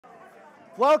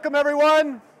Welcome,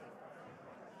 everyone.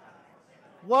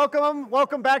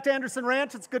 Welcome back to Anderson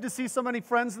Ranch. It's good to see so many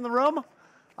friends in the room.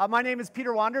 My name is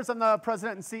Peter Wanders. I'm the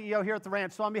president and CEO here at the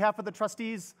ranch. So on behalf of the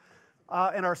trustees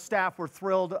and our staff, we're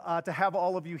thrilled to have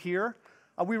all of you here.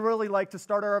 We really like to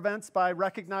start our events by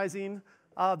recognizing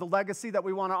the legacy that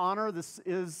we want to honor. This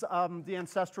is the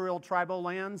ancestral tribal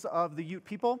lands of the Ute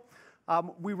people.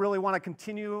 We really want to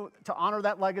continue to honor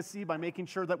that legacy by making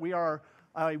sure that we are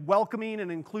a welcoming and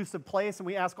inclusive place, and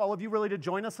we ask all of you really to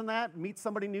join us in that, meet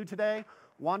somebody new today,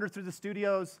 wander through the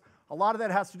studios. A lot of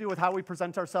that has to do with how we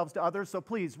present ourselves to others, so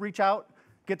please reach out,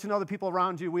 get to know the people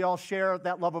around you. We all share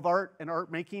that love of art and art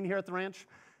making here at the ranch,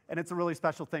 and it's a really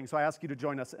special thing, so I ask you to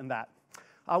join us in that.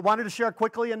 I wanted to share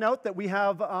quickly a note that we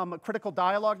have a critical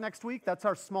dialogue next week. That's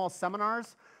our small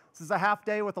seminars. This is a half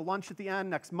day with a lunch at the end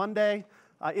next Monday.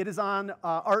 It is on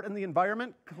art and the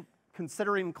environment,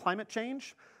 considering climate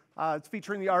change. It's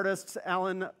featuring the artists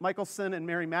Alan Michelson and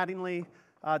Mary Mattingly.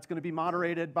 It's going to be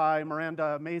moderated by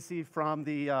Miranda Macy from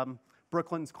the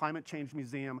Brooklyn's Climate Change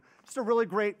Museum. Just a really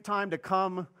great time to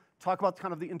come talk about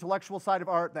kind of the intellectual side of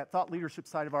art, that thought leadership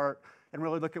side of art, and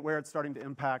really look at where it's starting to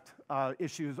impact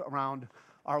issues around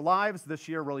our lives this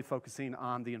year, really focusing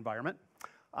on the environment.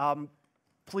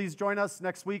 Please join us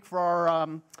next week for our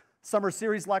summer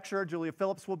series lecture. Julia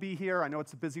Phillips will be here. I know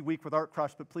it's a busy week with Art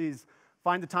Crush, but please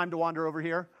find the time to wander over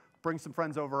here. Bring some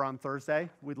friends over on Thursday.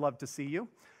 We'd love to see you.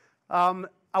 I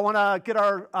want to get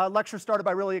our lecture started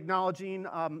by really acknowledging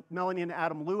Melanie and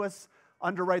Adam Lewis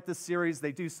underwrite this series.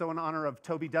 They do so in honor of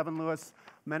Toby Devon Lewis.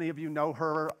 Many of you know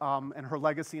her and her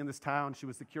legacy in this town. She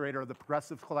was the curator of the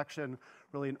Progressive Collection,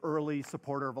 really an early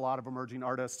supporter of a lot of emerging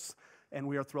artists, and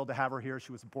we are thrilled to have her here.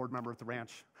 She was a board member at the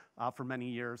ranch for many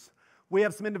years. We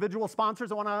have some individual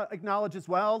sponsors I want to acknowledge as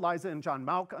well. Liza and John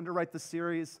Mauk underwrite this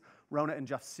series. Rona and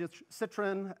Jeff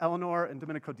Citron, Eleanor and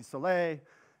Domenico Di Soleil,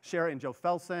 Sherry and Joe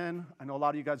Felsen. I know a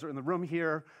lot of you guys are in the room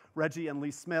here. Reggie and Lee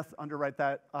Smith underwrite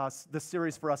this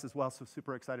series for us as well, so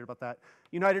super excited about that.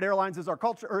 United Airlines is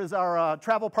our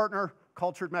travel partner.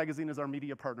 Cultured Magazine is our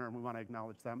media partner, and we want to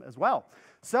acknowledge them as well.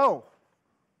 So,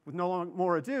 with no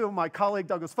more ado, my colleague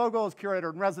Douglas Fogle is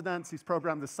curator in residence. He's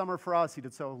programmed this summer for us. He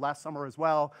did so last summer as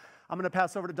well. I'm going to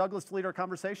pass over to Douglas to lead our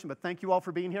conversation, but thank you all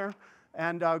for being here.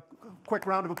 And a quick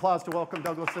round of applause to welcome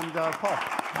Douglas and Paul.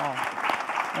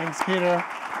 Thanks, Peter.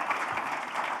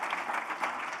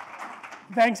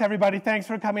 Thanks, everybody. Thanks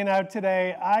for coming out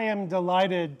today. I am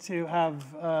delighted to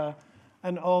have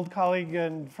an old colleague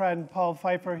and friend, Paul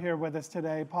Pfeiffer, here with us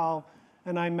today. Paul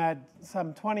and I met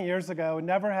some 20 years ago,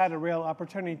 never had a real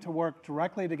opportunity to work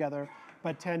directly together,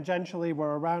 but tangentially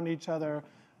we're around each other.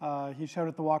 He showed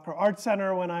at the Walker Art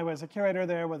Center when I was a curator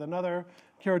there with another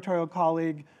curatorial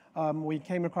colleague. We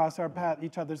came across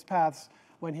each other's paths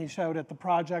when he showed at the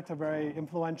Project, a very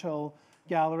influential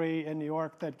gallery in New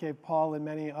York that gave Paul and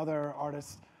many other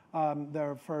artists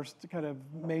their first kind of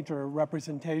major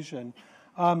representation.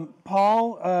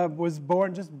 Paul was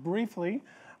born just briefly,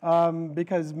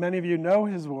 because many of you know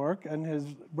his work and his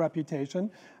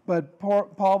reputation, but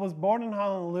Paul was born in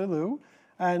Honolulu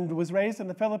and was raised in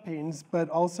the Philippines, but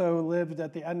also lived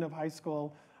at the end of high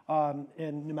school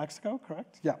in New Mexico,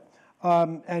 correct? Yeah.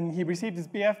 And he received his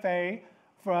BFA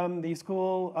from the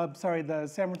the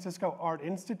San Francisco Art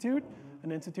Institute,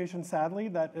 an institution, sadly,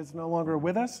 that is no longer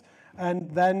with us, and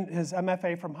then his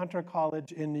MFA from Hunter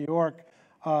College in New York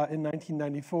in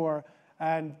 1994,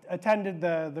 and attended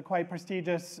the quite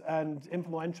prestigious and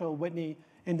influential Whitney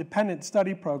Independent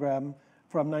Study Program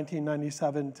from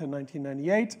 1997 to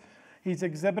 1998. He's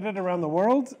exhibited around the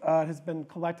world, has been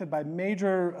collected by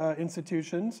major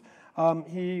institutions.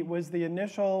 He was the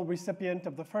initial recipient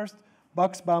of the first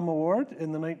Bucksbaum Award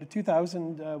in the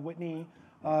 2000 Whitney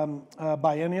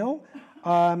Biennial.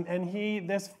 And he,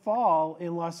 this fall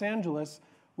in Los Angeles,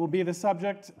 will be the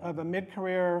subject of a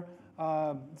mid-career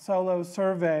solo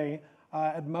survey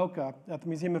at MoCA, at the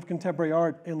Museum of Contemporary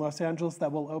Art in Los Angeles,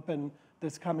 that will open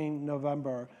this coming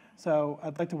November. So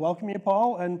I'd like to welcome you,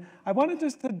 Paul. And I wanted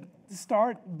just to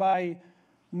start by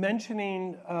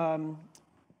mentioning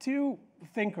two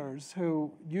thinkers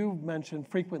who you've mentioned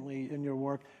frequently in your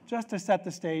work, just to set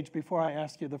the stage before I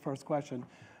ask you the first question.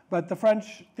 But the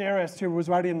French theorist who was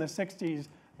writing in the 60s,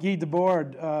 Guy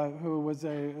Debord, who was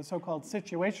a so-called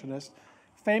situationist,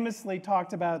 famously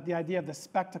talked about the idea of the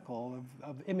spectacle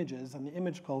of images and the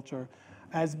image culture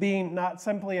as being not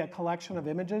simply a collection of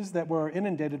images that we're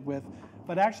inundated with,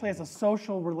 but actually as a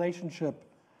social relationship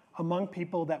among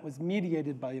people that was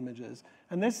mediated by images.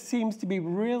 And this seems to be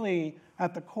really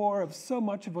at the core of so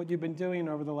much of what you've been doing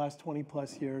over the last 20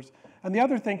 plus years. And the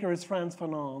other thinker is Frantz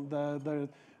Fanon, the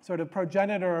sort of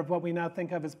progenitor of what we now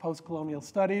think of as post-colonial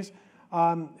studies.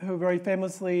 who very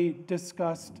famously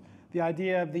discussed the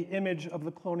idea of the image of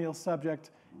the colonial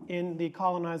subject in the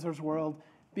colonizer's world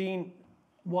being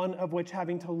one of which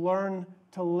having to learn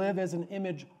to live as an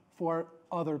image for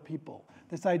other people.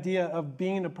 This idea of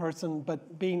being a person,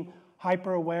 but being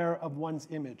hyper aware of one's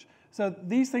image. So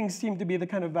these things seem to be the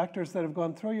kind of vectors that have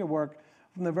gone through your work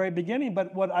from the very beginning.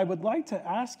 But what I would like to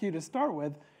ask you to start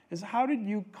with is, how did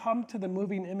you come to the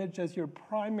moving image as your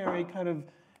primary kind of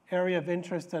area of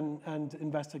interest and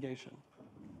investigation?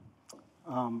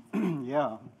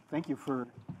 Yeah, thank you for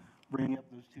bringing up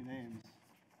those two names.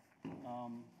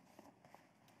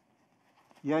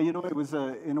 Yeah, you know, it was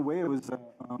in a way it was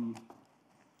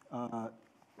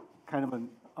kind of an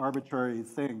arbitrary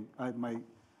thing. My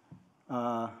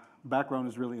background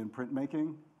is really in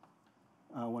printmaking.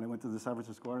 When I went to the San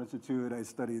Francisco Art Institute, I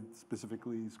studied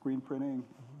specifically screen printing.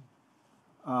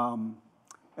 And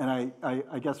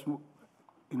I guess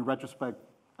in retrospect,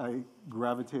 I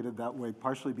gravitated that way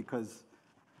partially because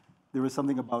there was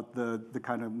something about the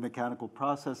kind of mechanical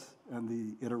process and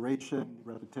the iteration,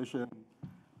 repetition,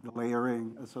 the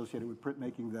layering associated with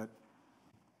printmaking that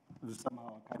was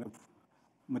somehow a kind of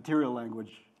material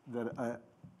language that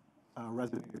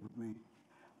resonated with me.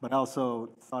 But I also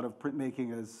thought of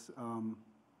printmaking as,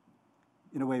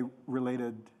 in a way,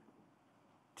 related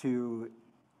to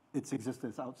its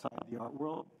existence outside the art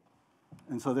world.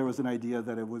 And so there was an idea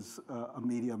that it was a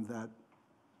medium that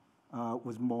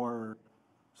was more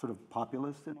sort of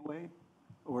populist in a way,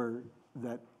 or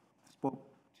that spoke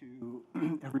to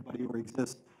everybody or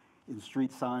exists in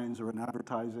street signs or in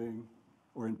advertising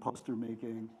or in poster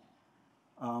making.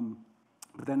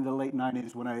 But then in the late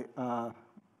 90s, when I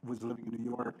was living in New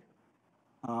York,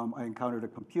 I encountered a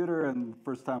computer, and the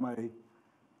first time I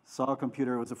saw a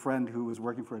computer was a friend who was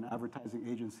working for an advertising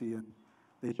agency, and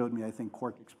they showed me, I think,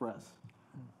 Quark Express.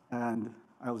 And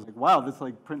I was like, wow, this is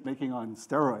like printmaking on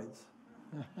steroids.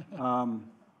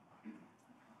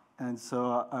 And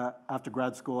so after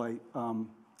grad school,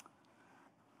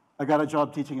 I got a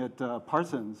job teaching at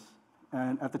Parsons.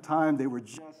 And at the time, they were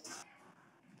just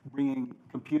bringing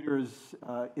computers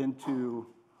into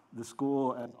the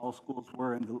school, as all schools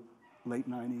were in the late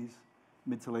 90s,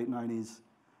 mid to late 90s.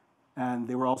 And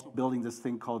they were also building this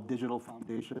thing called Digital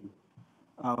Foundation,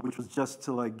 which was just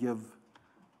to like give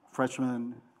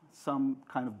freshmen some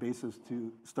kind of basis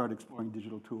to start exploring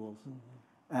digital tools. Mm-hmm.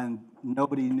 And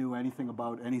nobody knew anything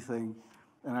about anything.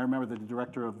 And I remember the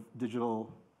director of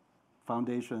Digital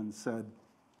Foundation said,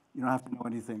 you don't have to know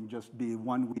anything, just be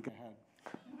 1 week ahead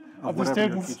of the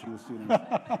whatever students. you're teaching the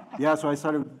students. Yeah, so I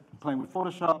started playing with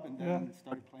Photoshop and then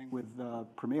started playing with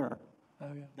Premiere. Oh,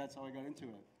 yeah. That's how I got into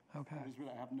it. Okay. It was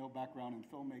really, I have no background in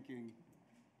filmmaking.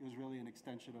 It was really an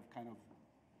extension of kind of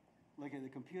looking at the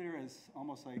computer as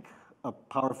almost like a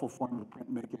powerful form of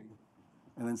printmaking.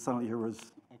 And then suddenly here was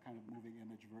a kind of moving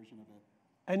image version of it.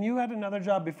 And you had another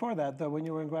job before that, though. When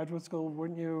you were in graduate school,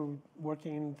 weren't you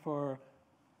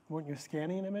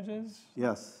scanning images?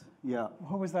 Yes, yeah.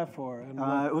 What was that for? And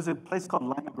it was a place called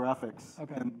Linografics.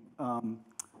 Okay. And,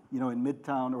 you know, in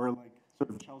Midtown or like sort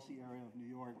of Chelsea area of New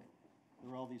York, there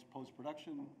were all these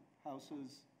post-production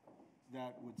houses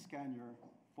that would scan your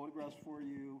photographs for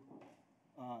you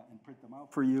and print them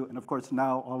out for you. And of course,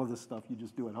 now all of this stuff you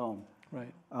just do at home.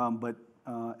 Right. But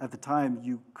at the time,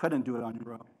 you couldn't do it on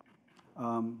your own.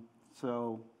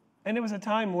 And it was a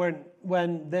time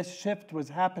when this shift was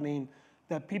happening,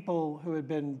 that people who had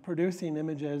been producing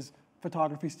images,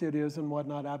 photography studios and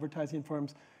whatnot, advertising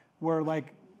firms, were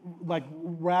like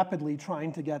rapidly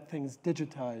trying to get things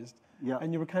digitized. Yeah.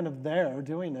 And you were kind of there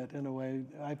doing it in a way.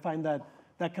 I find that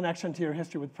connection to your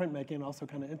history with printmaking also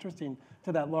kind of interesting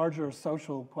to that larger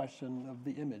social question of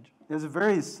the image. It's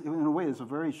in a way, it's a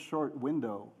very short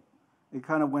window. It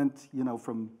kind of went, you know,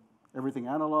 from everything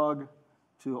analog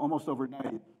to almost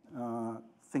overnight,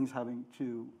 things having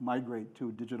to migrate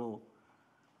to digital,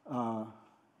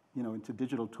 you know, into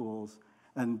digital tools.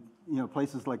 And, you know,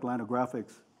 places like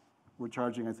Linografics were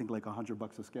charging, I think, like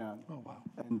 $100 a scan. Oh, wow.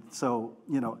 And so,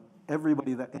 you know,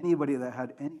 anybody that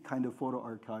had any kind of photo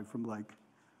archive, from like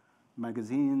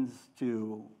magazines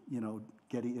to, you know,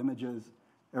 Getty Images,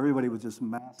 everybody was just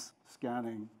mass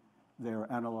scanning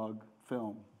their analog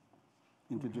film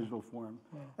into digital form.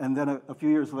 Wow. And then a few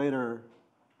years later,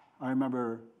 I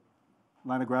remember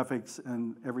Linografics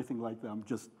and everything like them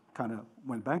just kind of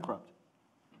went bankrupt,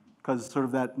 because sort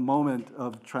of that moment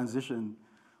of transition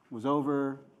was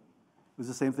over. It was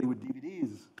the same thing with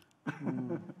DVDs.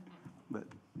 But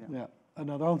yeah.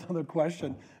 Another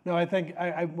question. No, I think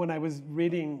when I was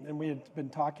reading, and we had been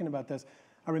talking about this,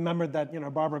 I remembered that, you know,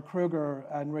 Barbara Kruger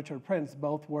and Richard Prince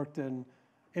both worked in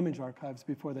image archives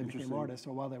before they became artists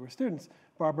or while they were students.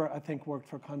 Barbara, I think, worked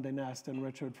for Condé Nast and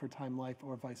Richard for Time Life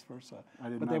or vice versa.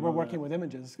 But they were working with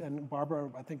images, and Barbara,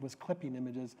 I think, was clipping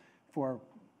images for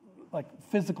like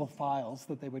physical files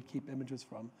that they would keep images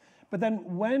from. But then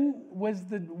when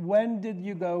did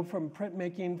you go from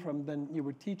printmaking, from then you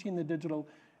were teaching the digital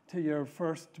to your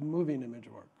first moving image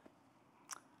work?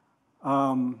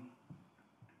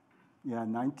 Yeah,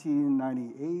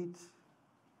 1998,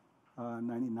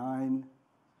 99.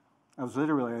 I was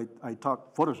literally, I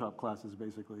taught Photoshop classes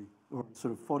basically, or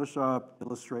sort of Photoshop,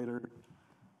 Illustrator,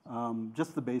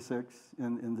 just the basics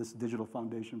in this digital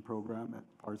foundation program at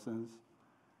Parsons.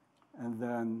 And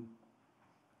then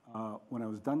when I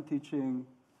was done teaching,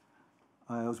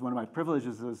 it was one of my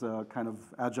privileges as a kind of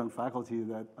adjunct faculty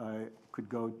that I could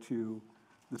go to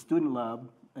the student lab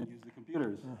and use the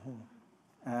computers.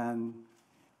 And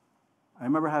I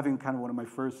remember having kind of one of my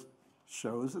first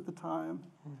shows at the time,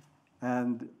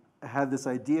 and I had this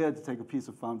idea to take a piece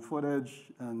of found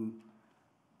footage and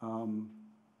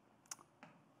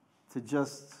to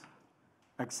just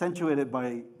accentuate it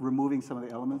by removing some of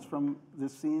the elements from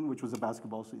this scene, which was a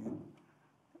basketball scene.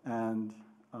 And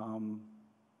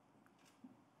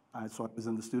so I was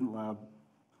in the student lab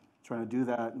trying to do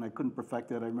that, and I couldn't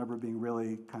perfect it. I remember being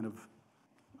really kind of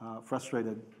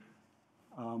frustrated.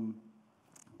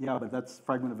 Yeah, but that's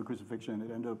Fragment of a Crucifixion. It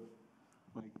ended up,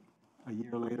 like, a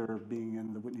year later being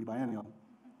in the Whitney Biennial.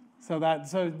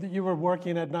 So you were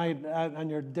working at night on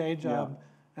your day job,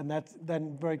 and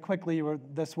then very quickly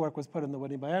this work was put in the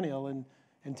Whitney Biennial in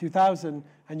 2000,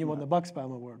 and you won the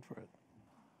Buxbaum Award for it.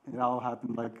 It all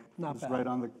happened right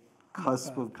on the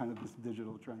cusp of kind of this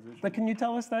digital transition. But can you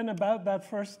tell us then about that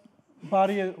first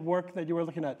body of work that you were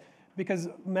looking at? Because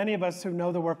many of us who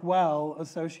know the work well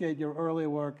associate your early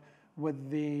work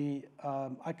with the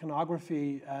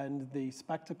iconography and the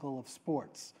spectacle of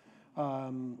sports,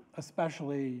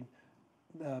 especially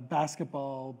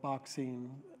basketball, boxing.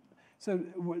 So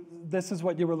this is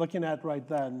what you were looking at right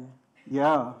then?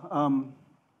 Yeah,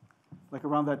 like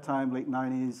around that time, late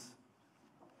 90s,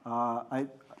 I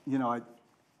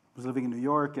was living in New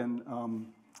York, and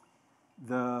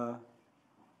the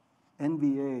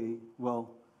NBA,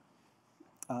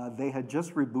 they had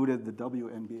just rebooted the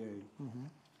WNBA.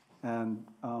 And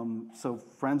so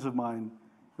friends of mine,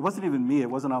 it wasn't even me, it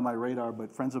wasn't on my radar,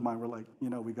 but friends of mine were like,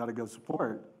 we got to go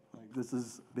support. Like, this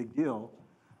is a big deal.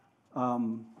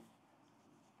 And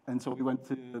so we went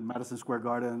to Madison Square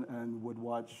Garden and would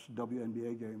watch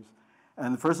WNBA games.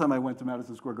 And the first time I went to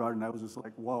Madison Square Garden, I was just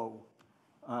like, whoa.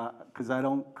 Because I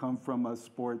don't come from a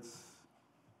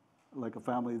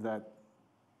family that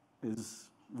is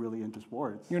really into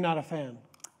sports. You're not a fan?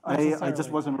 I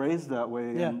just wasn't raised that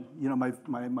way. Yeah. And,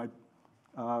 my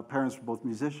parents were both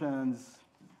musicians.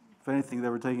 If anything, they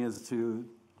were taking us to,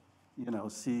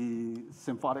 see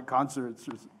symphonic concerts.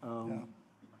 And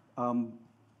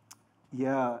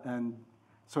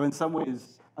so in some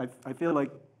ways, I feel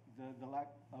like the lack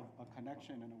of a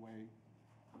connection in a way,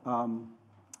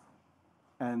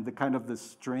 and the kind of the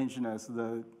strangeness,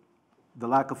 the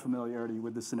lack of familiarity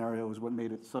with the scenario is what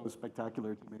made it so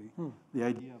spectacular to me. The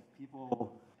idea of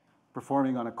people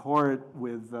performing on a court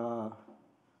with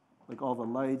like all the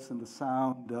lights and the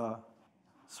sound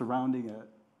surrounding it,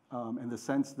 and the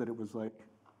sense that it was like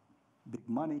big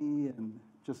money and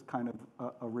just kind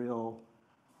of a real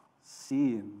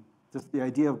scene. Just the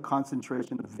idea of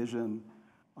concentration of vision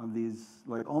on these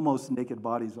like almost naked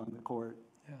bodies on the court.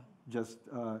 Yeah. Just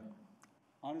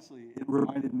honestly, it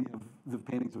reminded me of the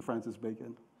paintings of Francis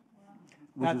Bacon.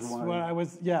 That's what I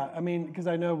was, because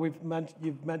I know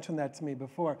you've mentioned that to me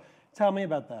before. Tell me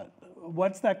about that.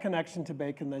 What's that connection to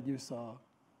Bacon that you saw?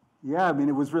 Yeah,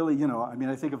 it was really,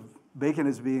 I think of Bacon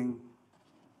as being,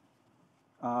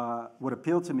 what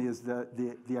appealed to me is that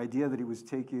the idea that he was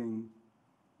taking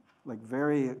like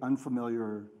very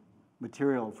unfamiliar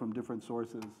material from different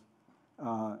sources,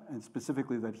 and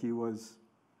specifically that he was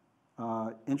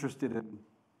interested in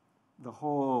the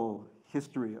whole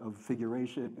history of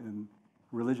figuration and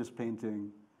religious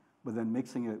painting, but then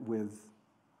mixing it with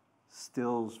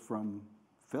stills from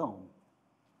film.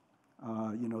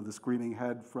 The screaming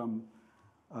head from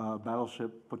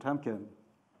Battleship Potemkin.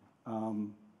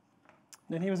 And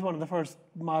he was one of the first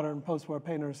modern post-war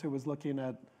painters who was looking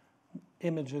at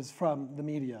images from the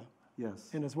media. Yes.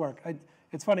 In his work.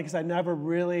 It's funny because I never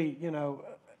really,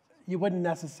 you wouldn't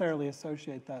necessarily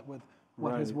associate that with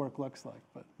what his work looks like.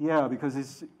 But yeah,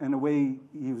 because in a way,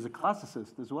 he was a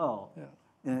classicist as well. Yeah.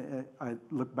 And I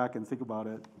look back and think about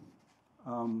it.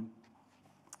 And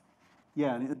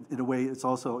in a way, it's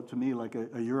also, to me, like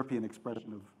a European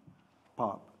expression of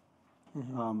pop,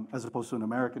 as opposed to an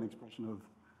American expression of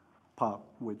pop,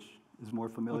 which is more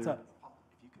familiar. What's up? Paul,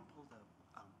 if you can pull the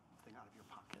thing out of your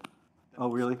pocket. Oh,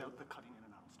 really? The cutting in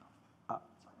and out stuff.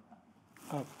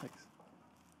 Oh, thanks.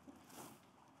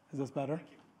 Is this better?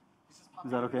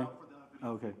 Is that okay?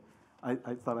 Okay. I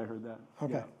thought I heard that.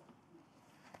 Okay. Yeah.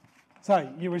 Sorry,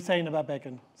 you were saying about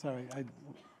bacon. Sorry.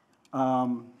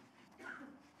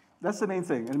 That's the main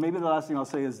thing. And maybe the last thing I'll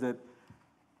say is that,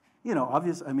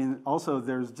 also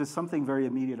there's just something very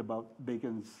immediate about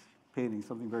Bacon's painting,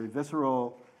 something very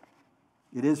visceral.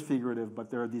 It is figurative, but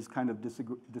there are these kind of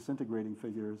disintegrating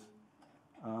figures.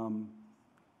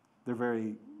 They're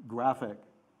very graphic,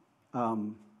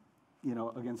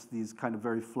 against these kind of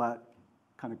very flat,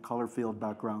 kind of color field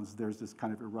backgrounds. There's this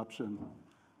kind of eruption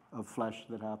of flesh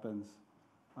that happens.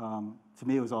 To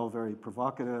me, it was all very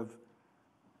provocative.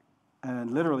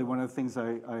 And literally, one of the things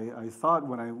I thought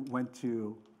when I went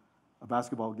to a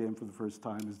basketball game for the first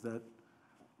time is that,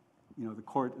 the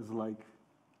court is like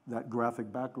that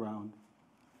graphic background,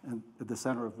 and at the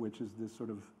center of which is this sort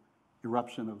of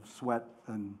eruption of sweat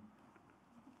and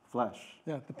flesh.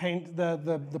 Yeah, the paint,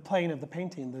 the plane of the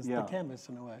painting, the canvas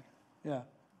in a way. Yeah.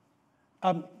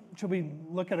 Should we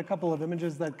look at a couple of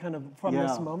images that kind of from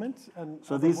this moment? And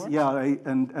so these, works?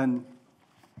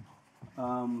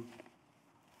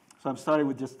 So I'm starting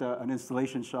with just an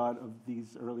installation shot of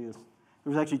these earliest.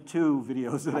 There was actually 2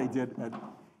 videos that I did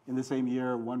in the same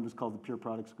year. One was called The Pure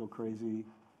Products Go Crazy,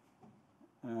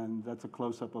 and that's a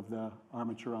close-up of the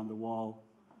armature on the wall.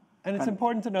 And it's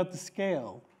important to note the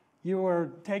scale. You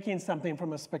were taking something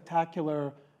from a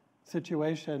spectacular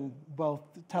situation, both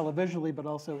televisually but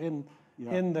also in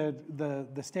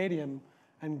the stadium,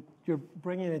 and you're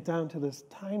bringing it down to this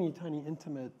tiny, tiny,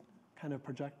 intimate kind of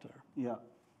projector. Yeah.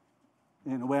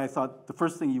 In a way, I thought the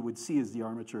first thing you would see is the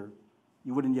armature.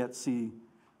 You wouldn't yet see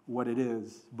what it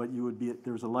is, but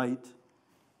there's a light,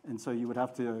 and so you would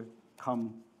have to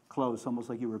come close, almost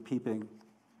like you were peeping.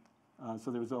 So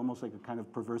there was almost like a kind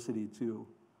of perversity to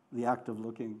the act of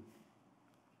looking.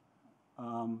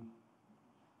 On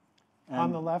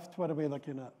the left, what are we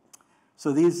looking at?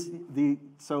 So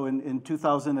in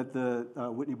 2000 at the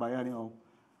Whitney Biennial,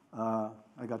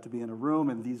 I got to be in a room,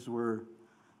 and these were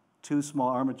 2 small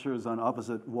armatures on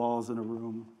opposite walls in a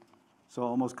room, so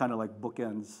almost kind of like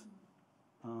bookends.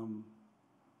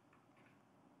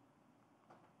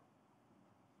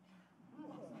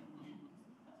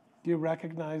 Do you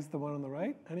recognize the one on the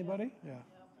right? Anybody? Yeah.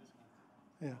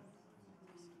 Yeah.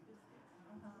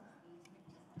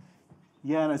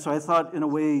 Yeah, and so I thought in a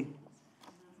way,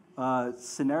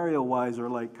 scenario-wise or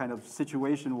like kind of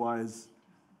situation-wise,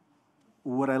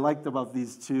 what I liked about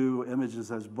these 2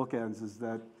 images as bookends is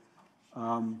that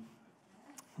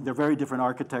they're very different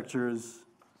architectures.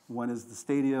 One is the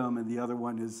stadium, and the other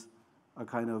one is a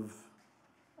kind of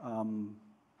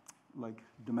like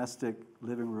domestic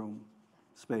living room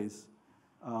space.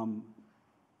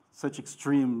 Such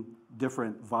extreme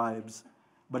different vibes,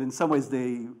 but in some ways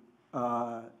they,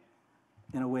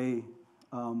 in a way,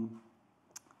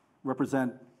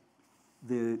 represent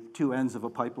the 2 ends of a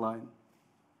pipeline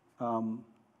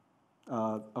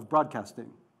of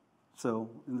broadcasting. So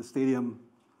in the stadium,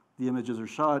 the images are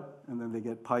shot, and then they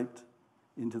get piped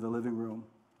into the living room.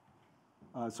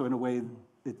 So in a way,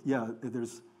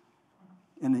 there's,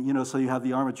 and so you have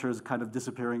the armatures kind of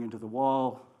disappearing into the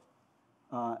wall,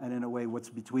 and in a way, what's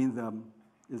between them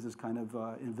is this kind of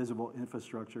invisible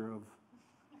infrastructure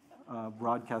of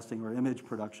broadcasting or image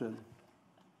production.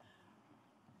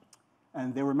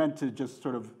 And they were meant to just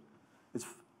sort of, just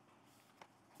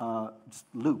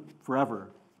loop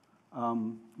forever,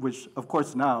 which of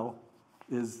course now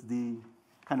is the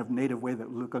kind of native way that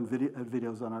we look on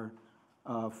videos on our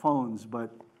phones, but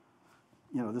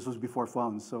this was before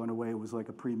phones, so in a way it was like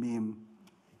a pre-meme.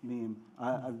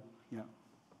 Yeah.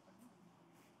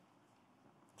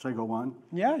 Should I go on?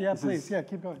 Yeah, please. Yeah,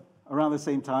 keep going. Around the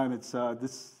same time, it's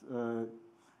it's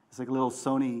like a little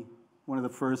Sony, one of the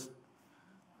first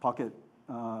pocket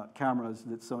cameras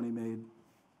that Sony made.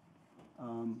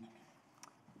 And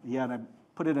I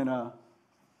put it in a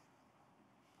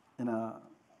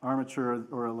armature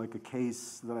or like a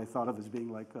case that I thought of as being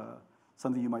like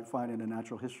something you might find in a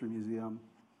natural history museum.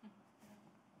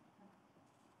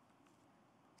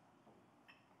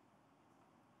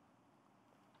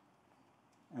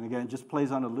 And again, it just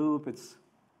plays on a loop. It's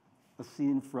a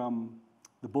scene from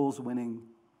the Bulls winning,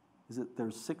 is it their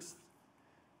 6th?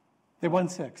 They won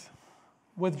 6.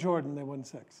 With Jordan, they won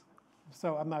 6.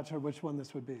 So I'm not sure which one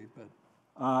this would be, but.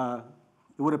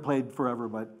 It would have played forever,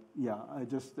 but yeah,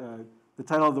 the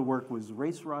title of the work was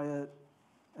Race Riot,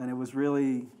 and it was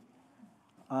really,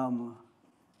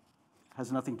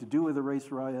 has nothing to do with a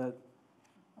race riot,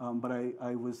 but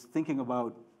I was thinking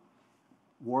about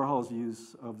Warhol's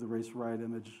use of the race riot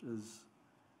image is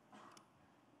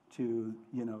to,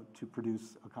 to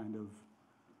produce a kind of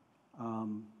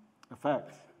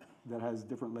effect that has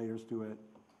different layers to it.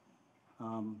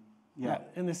 Yeah.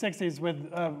 In the 60s,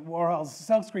 with Warhol's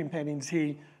silkscreen paintings,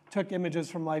 he took images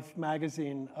from Life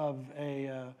magazine of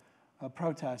a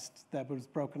protest that was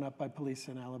broken up by police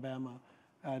in Alabama,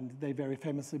 and they very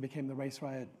famously became the race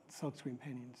riot silkscreen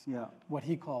paintings. Yeah. What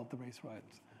he called the race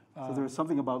riots. So there was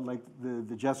something about like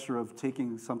the gesture of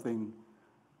taking something,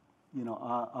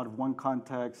 out of one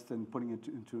context and putting it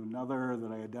into another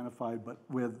that I identified, but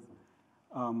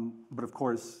of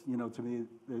course, to me,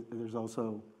 there's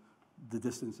also the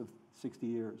distance of 60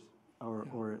 years,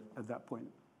 or at that point,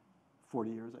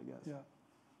 40 years, I guess. Yeah.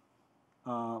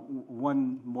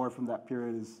 One more from that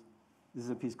period this is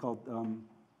a piece called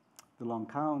The Long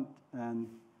Count, and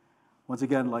once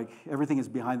again, like everything is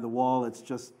behind the wall. It's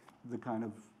just the kind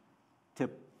of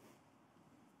tip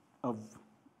of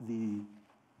the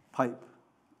pipe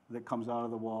that comes out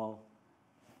of the wall,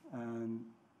 and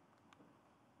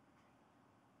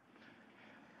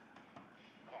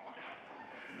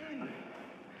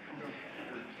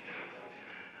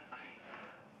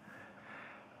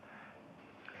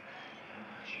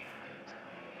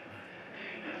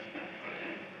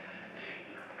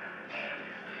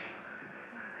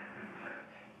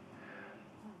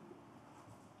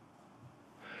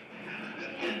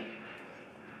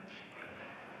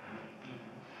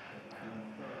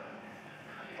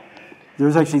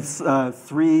there's actually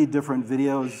 3 different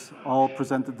videos, all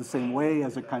presented the same way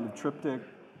as a kind of triptych.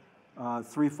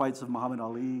 3 fights of Muhammad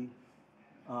Ali.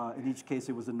 In each case,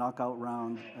 it was a knockout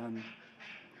round. And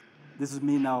this is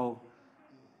me now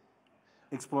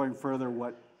exploring further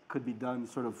what could be done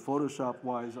sort of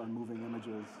Photoshop-wise on moving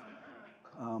images,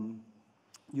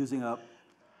 using a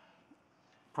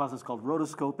process called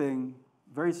rotoscoping.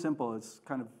 Very simple. It's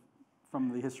kind of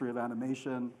from the history of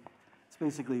animation. It's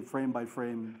basically frame by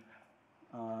frame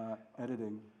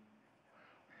editing.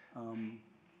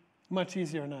 Much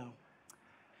easier now.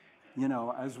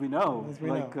 As we know,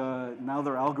 now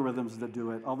there are algorithms that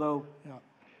do it. Although,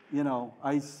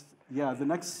 the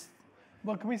next.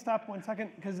 Well, can we stop 1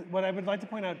 second? Because what I would like to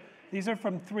point out, these are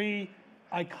from 3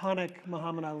 iconic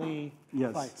Muhammad Ali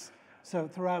fights. So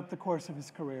throughout the course of his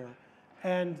career.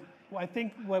 And I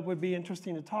think what would be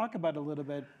interesting to talk about a little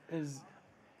bit is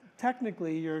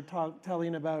technically you're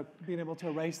telling about being able to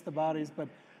erase the bodies, but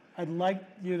I'd like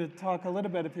you to talk a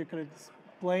little bit, if you could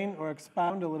explain or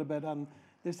expound a little bit on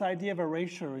this idea of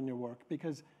erasure in your work,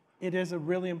 because it is a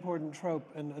really important trope,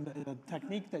 and a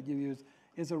technique that you use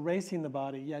is erasing the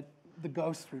body, yet the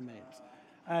ghost remains.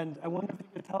 And I wonder if you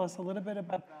could tell us a little bit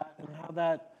about that and how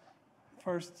that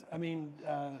first,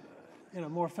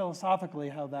 more philosophically,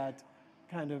 how that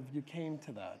kind of, you came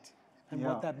to that and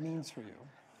what that means for you.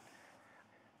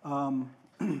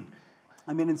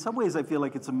 In some ways, I feel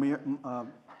like it's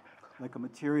like a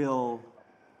material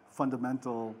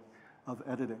fundamental of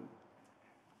editing,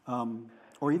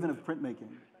 or even of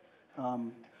printmaking,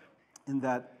 in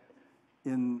that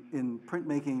in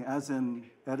printmaking, as in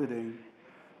editing,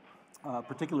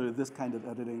 particularly this kind of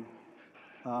editing,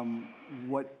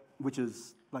 which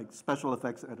is like special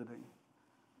effects editing,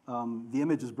 the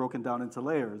image is broken down into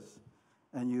layers,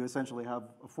 and you essentially have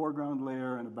a foreground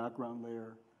layer and a background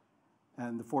layer,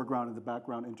 and the foreground and the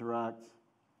background interact.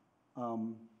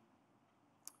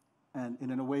 And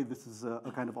in a way, this is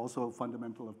a kind of also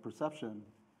fundamental of perception.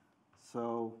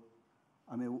 So,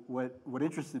 what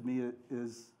interested me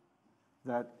is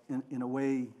that in a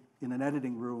way, in an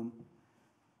editing room,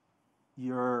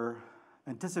 you're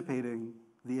anticipating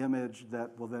the image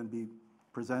that will then be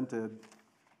presented,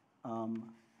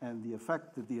 and the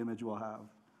effect that the image will have.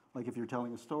 Like if you're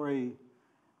telling a story,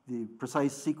 the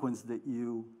precise sequence that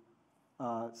you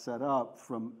set up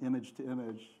from image to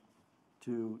image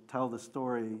to tell the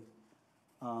story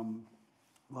will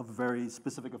have a very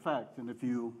specific effect. And if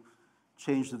you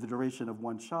change the duration of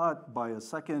one shot by a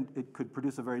second, it could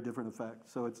produce a very different effect.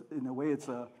 So it's, in a way, it's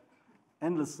a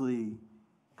endlessly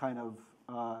kind of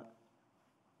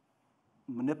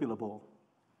manipulable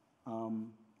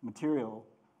material,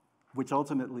 which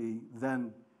ultimately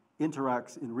then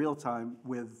interacts in real time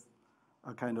with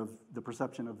a kind of the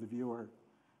perception of the viewer.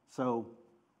 So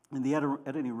in the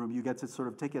editing room, you get to sort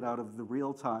of take it out of the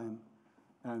real time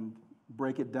and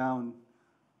break it down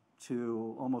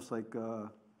to almost like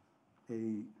a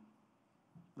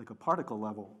particle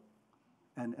level,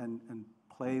 and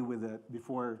play with it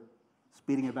before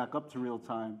speeding it back up to real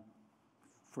time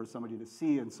for somebody to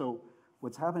see. And so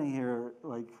what's happening here,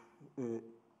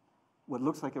 what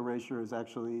looks like erasure is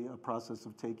actually a process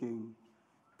of taking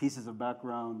pieces of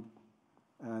background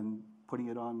and putting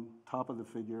it on top of the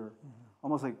figure,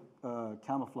 almost like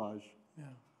camouflage. Yeah.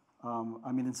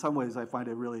 I mean, in some ways, I find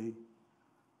it really,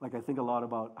 like, I think a lot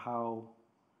about how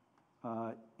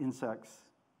insects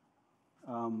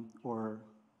or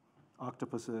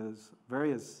octopuses,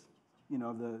 various, you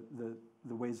know,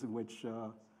 the ways in which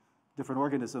different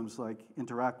organisms like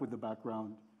interact with the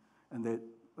background, and that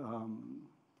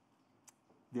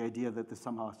the idea that this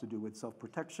somehow has to do with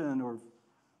self-protection or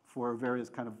for various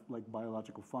kind of like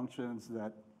biological functions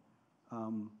that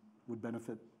would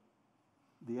benefit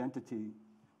the entity.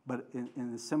 But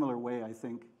in a similar way, I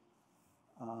think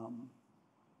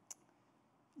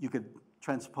you could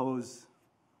transpose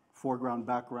foreground,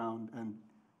 background, and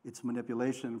its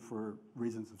manipulation for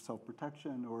reasons of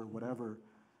self-protection or whatever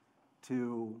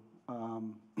to a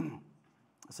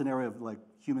scenario of like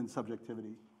human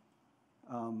subjectivity.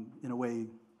 In a way,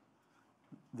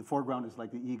 the foreground is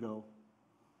like the ego,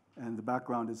 and the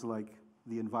background is like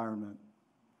the environment.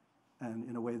 And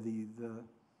in a way, the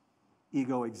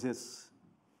ego exists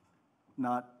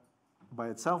not by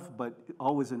itself, but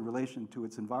always in relation to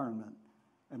its environment.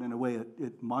 And in a way,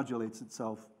 it modulates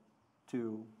itself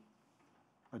to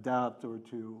adapt or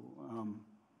to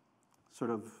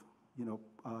sort of, you know,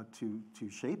 to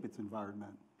shape its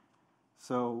environment.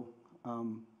 So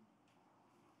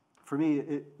for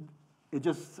me, it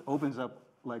just opens up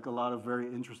like a lot of very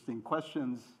interesting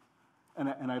questions.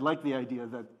 And I like the idea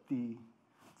that the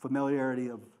familiarity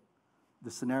of the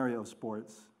scenario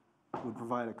sports would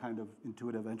provide a kind of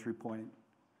intuitive entry point,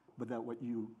 but that what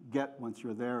you get once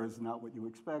you're there is not what you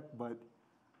expect, but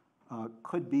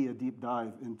could be a deep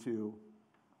dive into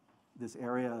this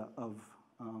area of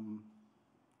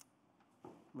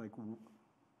like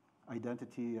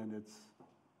identity and its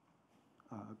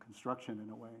construction in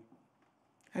a way.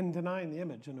 And denying the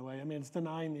image in a way. I mean, it's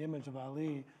denying the image of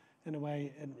Ali in a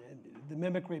way, and the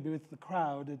mimicry with the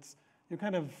crowd. You're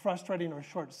kind of frustrating or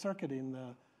short-circuiting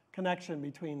the connection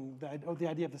between the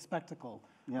idea of the spectacle,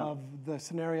 of the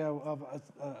scenario of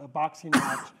a boxing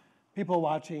match, people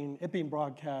watching, it being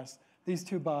broadcast, these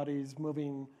two bodies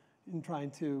moving and trying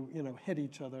to, you know, hit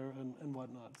each other and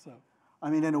whatnot. So, I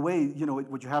mean, in a way, you know,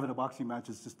 what you have in a boxing match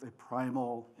is just a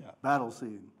primal battle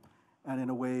scene, and in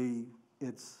a way,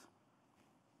 it's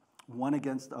one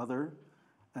against other,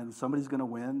 and somebody's going to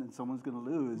win and someone's going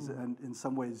to lose, and in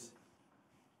some ways,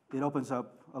 it opens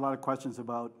up a lot of questions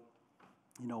about,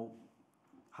 you know,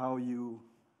 how you,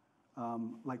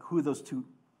 like who those two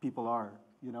people are,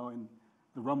 you know, and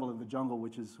the rumble in the jungle,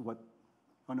 which is what,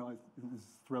 oh no, this is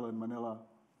Thriller in Manila,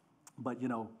 but, you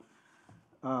know,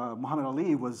 Muhammad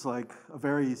Ali was like a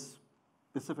very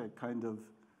specific kind of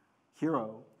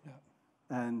hero,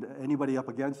 and anybody up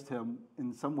against him,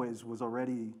 in some ways, was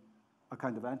already a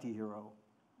kind of anti-hero.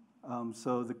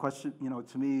 So the question, you know,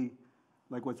 to me,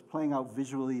 like what's playing out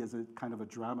visually is a kind of a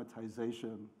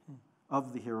dramatization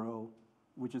of the hero,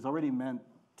 which is already meant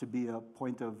to be a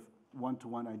point of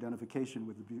one-to-one identification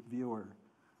with the viewer.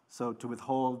 So to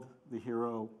withhold the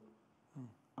hero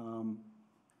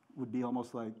would be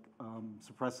almost like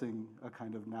suppressing a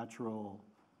kind of natural,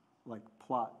 like,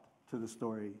 plot to the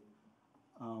story.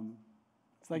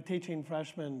 It's like teaching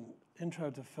freshmen intro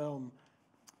to film.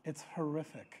 It's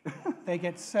horrific. They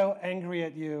get so angry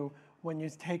at you when you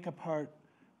take apart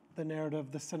the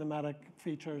narrative, the cinematic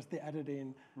features, the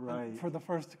editing, for the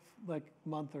first like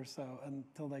month or so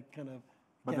until they kind of.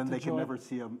 But then they can never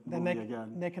see a movie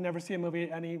again. They can never see a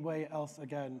movie any way else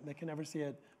again. They can never see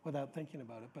it without thinking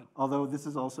about it. But although this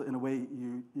is also, in a way,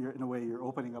 you're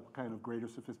opening up a kind of greater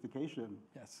sophistication.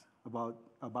 Yes.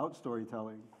 About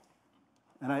storytelling,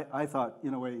 and I thought,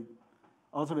 in a way,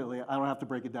 ultimately, I don't have to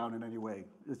break it down in any way.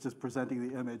 It's just presenting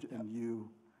the image, and you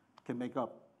can make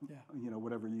up, you know,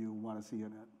 whatever you want to see in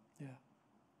it. Yeah.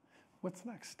 What's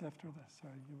next after this?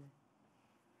 Sorry, you were.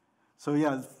 So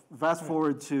yeah, fast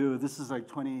forward to, this is like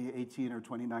 2018 or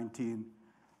 2019.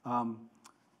 I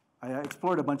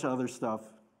explored a bunch of other stuff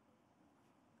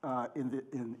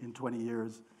in 20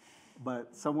 years,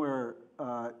 but somewhere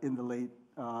in the late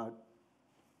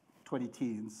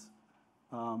 20-teens,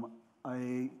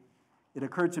 it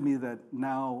occurred to me that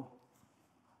now,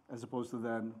 as opposed to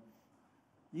then,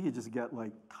 you could just get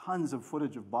like tons of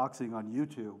footage of boxing on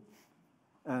YouTube,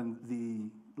 and the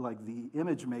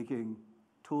image making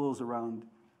tools around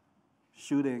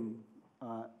shooting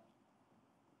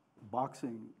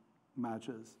boxing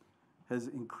matches has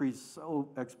increased so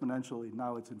exponentially.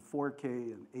 Now it's in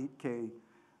 4K and 8K.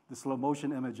 The slow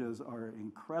motion images are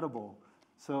incredible.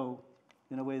 So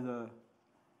in a way, the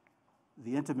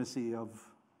intimacy of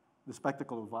the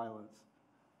spectacle of violence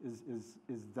is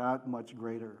that much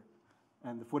greater.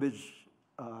 And the footage,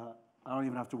 I don't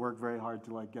even have to work very hard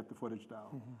to like get the footage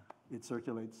down. it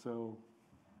circulates. So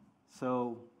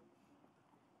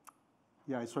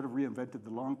yeah, I sort of reinvented the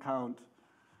long count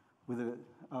with a,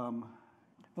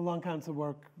 The long counts of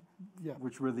work, yeah.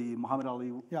 which were the Muhammad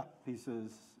Ali Yeah.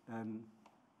 pieces, and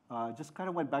just kind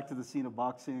of went back to the scene of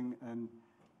boxing and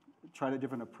tried a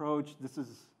different approach. This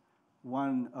is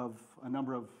one of a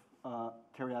number of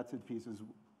caryatid pieces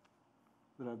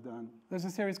that I've done. There's a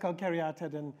series called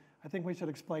Caryatid, and I think we should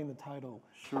explain the title.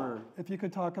 Sure. If you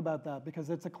could talk about that, because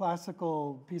it's a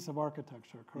classical piece of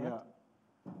architecture, correct?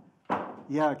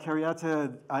 Yeah,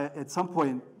 caryatid, at some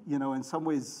point, you know, in some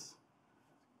ways,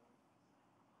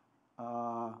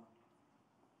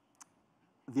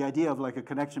 the idea of like a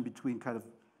connection between kind of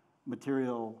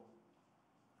material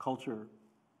culture,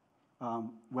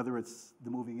 whether it's the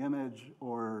moving image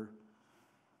or,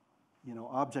 you know,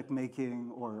 object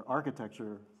making or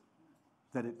architecture,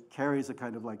 that it carries a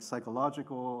kind of like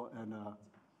psychological and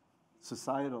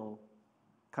societal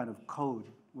kind of code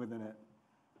within it,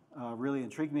 really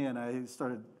intrigued me, and I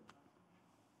started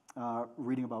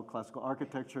reading about classical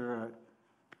architecture.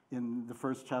 In the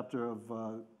first chapter of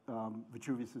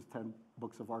Vitruvius's 10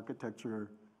 books of architecture,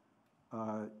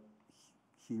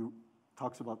 he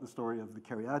talks about the story of the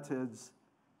caryatids.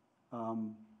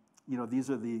 You know, these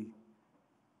are the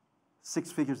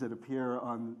 6 figures that appear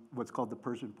on what's called the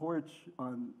Persian porch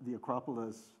on the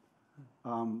Acropolis.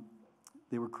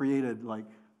 They were created like,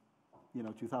 you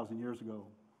know, 2,000 years ago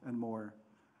and more,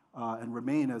 and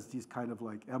remain as these kind of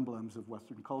like emblems of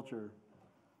Western culture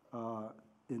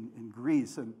in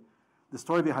Greece. And the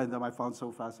story behind them I found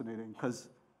so fascinating because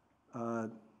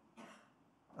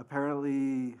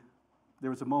apparently there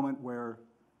was a moment where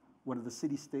one of the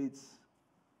city-states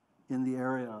in the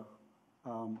area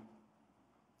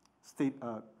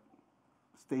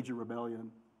staged a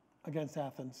rebellion Against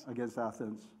Athens.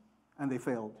 And they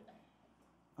failed.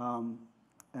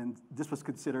 And this was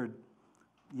considered,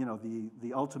 you know,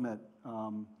 the ultimate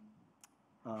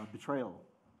betrayal.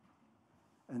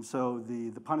 And so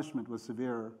the punishment was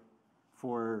severe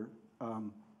for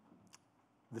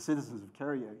the citizens of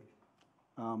Caria.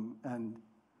 And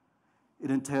it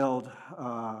entailed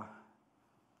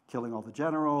killing all the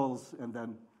generals and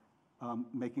then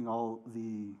making all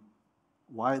the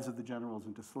wives of the generals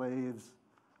into slaves,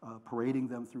 parading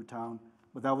them through town.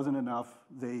 But that wasn't enough.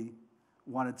 They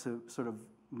wanted to sort of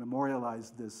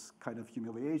memorialize this kind of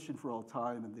humiliation for all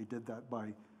time, and they did that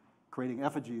by creating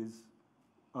effigies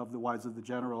of the wives of the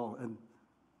general, and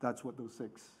that's what those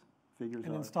 6 figures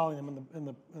and are. installing them in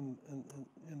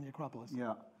the Acropolis.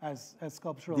 Yeah. As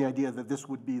sculptural. The idea that this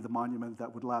would be the monument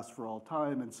that would last for all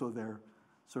time, and so their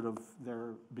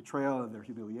betrayal and their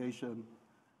humiliation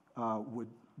would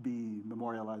be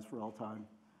memorialized for all time.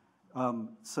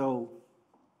 So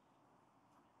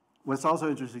what's also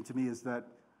interesting to me is that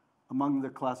among the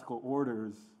classical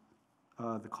orders,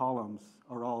 the columns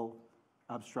are all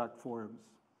abstract forms.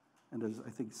 And there's, I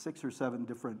think, 6 or 7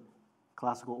 different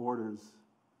classical orders.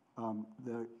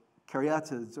 The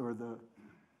caryatids,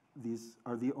 these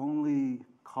are the only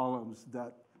columns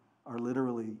that are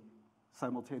literally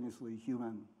simultaneously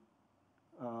human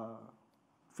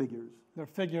figures. They're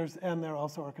figures, and they're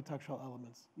also architectural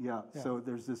elements. Yeah, so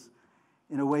there's this,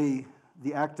 in a way,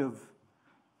 the act of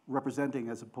representing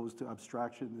as opposed to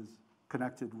abstraction is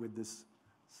connected with this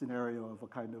scenario of a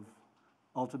kind of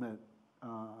ultimate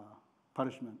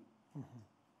punishment. Mm-hmm.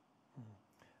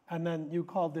 Mm-hmm. And then you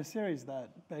called this series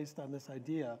that, based on this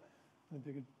idea. If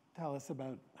you could tell us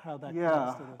about how that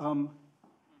connects to this.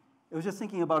 I was just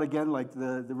thinking about, again, like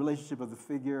the relationship of the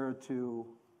figure to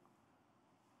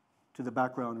the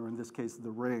background, or in this case, the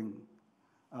ring.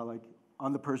 Like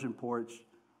on the Persian porch,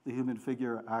 the human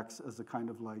figure acts as a kind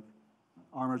of like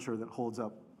armature that holds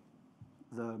up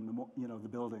the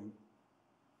building.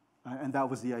 And that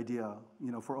was the idea.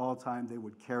 You know, for all time, they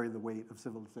would carry the weight of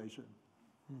civilization.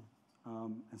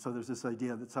 And so there's this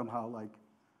idea that somehow like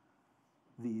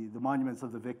the monuments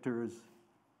of the victors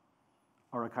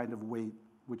are a kind of weight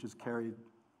which is carried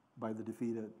by the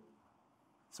defeated.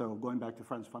 So going back to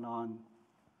Frantz Fanon,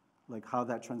 like how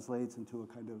that translates into a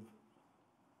kind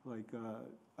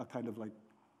of like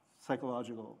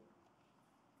psychological,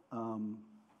 I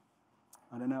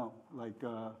don't know, like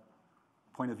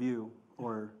point of view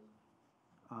or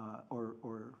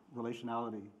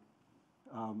relationality.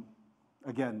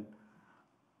 Again,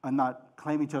 I'm not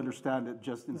claiming to understand it,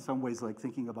 just in some ways like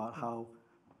thinking about how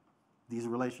these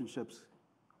relationships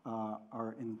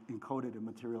are encoded in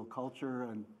material culture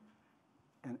and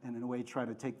in a way try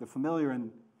to take the familiar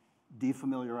and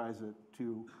defamiliarize it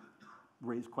to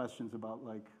raise questions about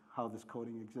like how this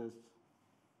coding exists.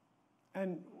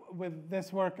 And with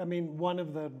this work, I mean, one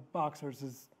of the boxers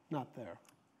is not there.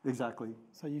 Exactly.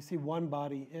 So you see one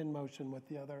body in motion with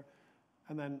the other,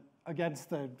 and then against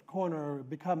the corner it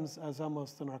becomes as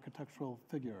almost an architectural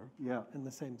figure. Yeah. In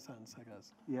the same sense, I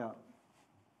guess. Yeah.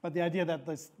 But the idea that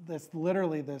this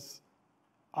literally this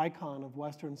icon of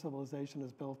Western civilization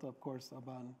is built, of course,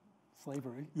 upon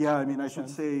slavery. Yeah, I mean, I should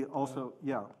say also,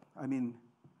 yeah, I mean,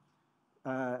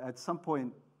 at some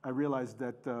point I realized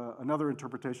that another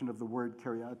interpretation of the word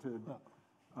caryatid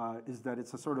is that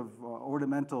it's a sort of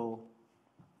ornamental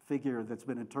figure that's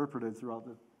been interpreted throughout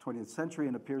the 20th century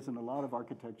and appears in a lot of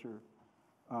architecture,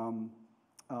 and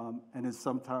is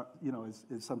sometimes,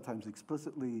 is sometimes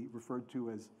explicitly referred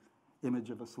to as image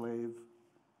of a slave,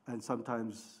 and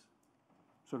sometimes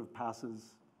sort of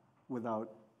passes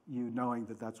without you knowing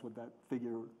that that's what that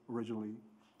figure originally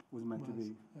was meant to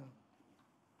be. Yeah.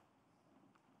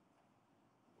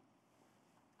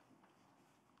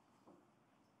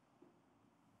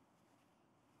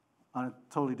 On a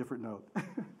totally different note.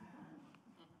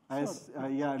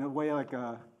 Yeah, in a way, like,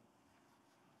 I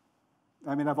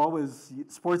mean,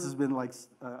 sports has been like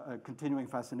a continuing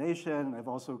fascination, and I've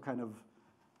also kind of,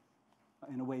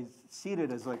 in a way, seen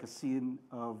it as like a scene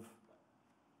of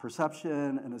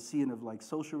perception and a scene of like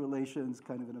social relations,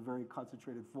 kind of in a very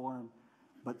concentrated form,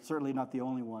 but certainly not the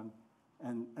only one.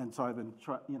 And so I've been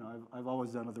I've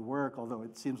always done other work, although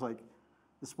it seems like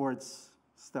the sports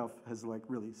stuff has like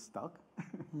really stuck.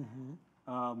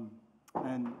 Mm-hmm.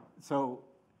 And so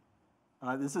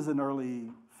this is an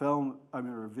early film,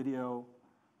 or a video,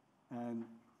 and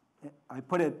I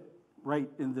put it right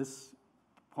in this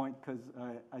point because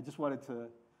I just wanted to,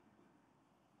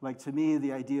 like, to me,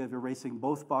 the idea of erasing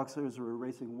both boxers or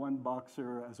erasing one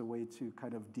boxer as a way to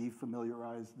kind of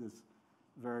defamiliarize this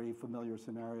very familiar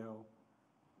scenario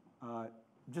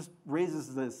just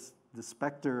raises the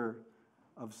specter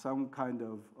of some kind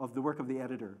of the work of the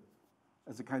editor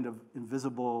as a kind of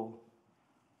invisible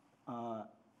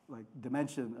like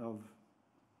dimension of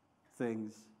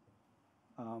things.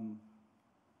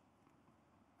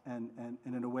 And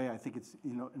in a way, I think it's,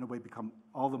 in a way become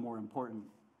all the more important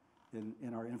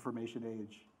in our information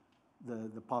age,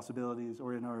 the possibilities,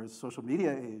 or in our social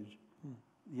media age,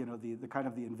 the kind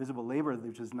of the invisible labor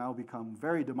which has now become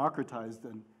very democratized,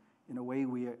 and in a way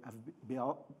we're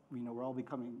all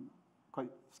becoming quite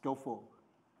skillful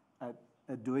at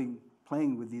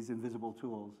playing with these invisible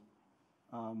tools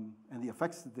and the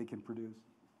effects that they can produce.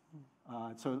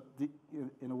 So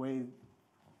in a way,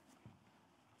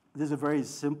 there's a very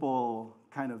simple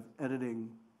kind of editing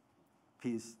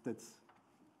piece that's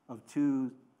of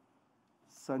two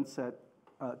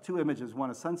images, one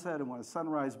a sunset and one a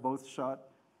sunrise, both shot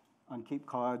on Cape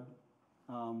Cod,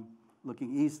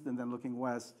 looking east and then looking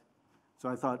west. So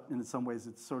I thought in some ways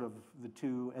it's sort of the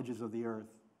two edges of the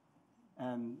earth.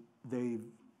 And they've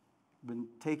been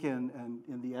taken, and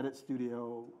in the edit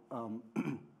studio,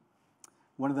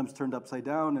 one of them's turned upside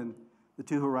down, and the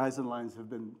two horizon lines have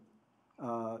been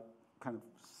kind of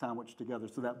sandwiched together.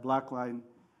 So that black line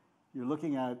you're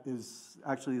looking at is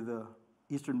actually the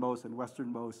easternmost and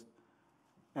westernmost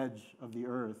edge of the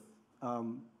earth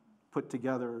put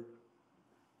together.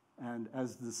 And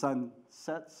as the sun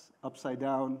sets upside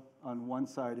down on one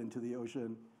side into the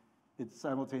ocean, it's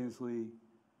simultaneously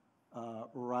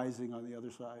rising on the other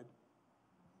side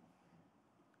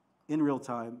in real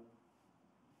time.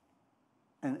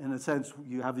 And in a sense,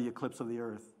 you have the eclipse of the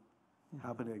earth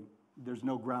happening. There's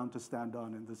no ground to stand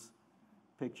on in this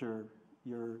picture.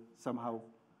 You're somehow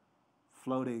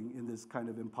floating in this kind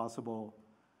of impossible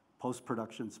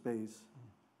post-production space.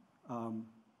 The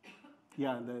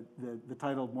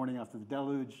title Morning After the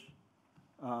Deluge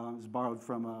is borrowed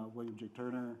from a William J.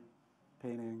 Turner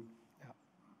painting. Yeah.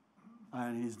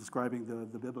 And he's describing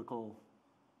the biblical,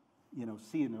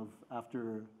 scene of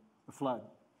after the flood.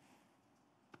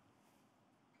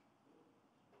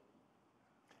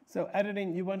 So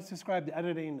editing, you once described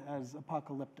editing as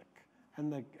apocalyptic,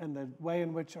 and the way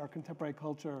in which our contemporary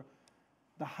culture,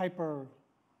 the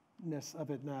hyperness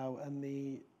of it now, and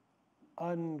the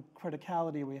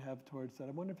uncriticality we have towards that.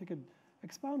 I wonder if you could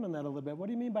expound on that a little bit. What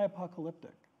do you mean by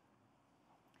apocalyptic?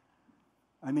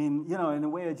 I mean, in a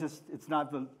way, it's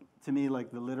not to me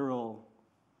like the literal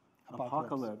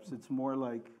apocalypse. It's more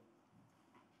like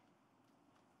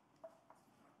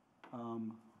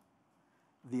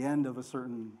the end of a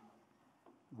certain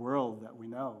world that we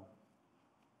know,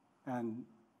 and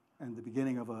the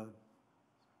beginning of a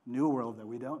new world that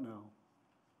we don't know.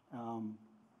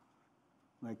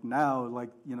 Like now,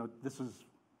 this was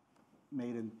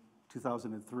made in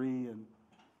 2003, and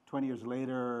 20 years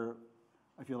later,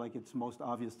 I feel like it's most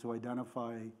obvious to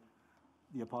identify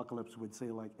the apocalypse with, say,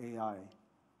 like AI.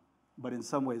 But in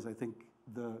some ways, I think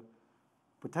the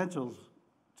potentials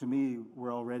to me,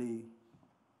 were already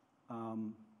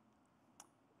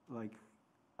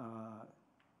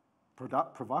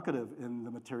provocative in the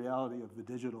materiality of the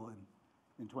digital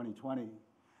in 2020.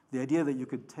 The idea that you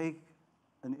could take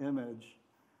an image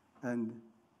and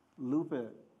loop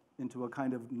it into a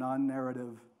kind of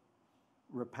non-narrative,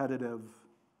 repetitive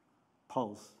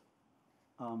pulse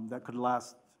that could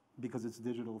last, because it's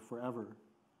digital, forever.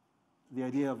 The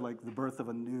idea of like the birth of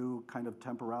a new kind of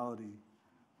temporality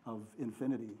of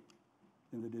infinity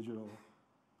in the digital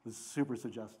was super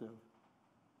suggestive.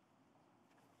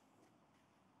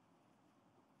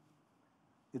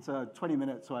 It's 20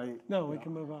 minutes, so I... No, we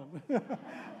can move on. We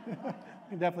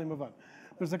can definitely move on.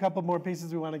 There's a couple more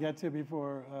pieces we want to get to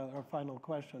before our final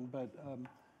question, but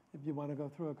if you want to go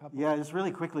through a couple. Yeah, just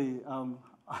really quickly, on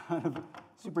a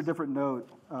super different note,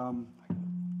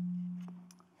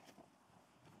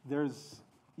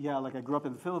 like I grew up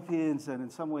in the Philippines, and in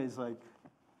some ways, like,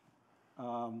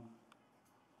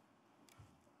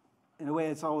 in a way,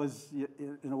 it's always,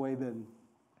 in a way, been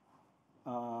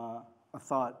a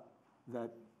thought that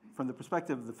from the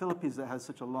perspective of the Philippines that has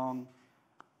such a long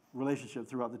relationship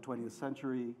throughout the 20th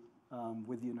century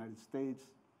with the United States.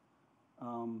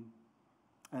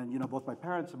 And, you know, both my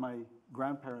parents and my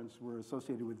grandparents were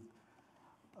associated with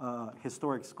a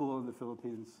historic school in the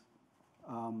Philippines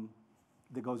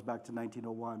that goes back to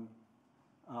 1901.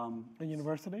 A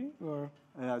university, or?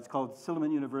 It's called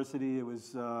Silliman University. It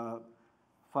was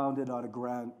founded on a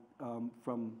grant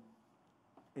from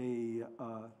a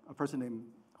person named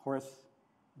Horace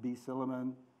B.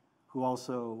 Silliman, who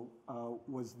also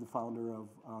was the founder of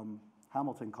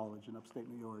Hamilton College in upstate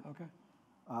New York. Okay.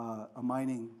 A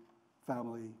mining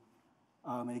family,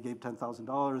 and he gave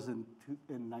 $10,000 in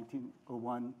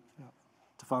 1901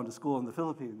 to found a school in the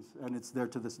Philippines, and it's there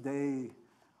to this day.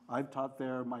 I've taught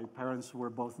there. My parents were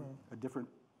both at different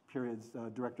periods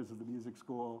directors of the music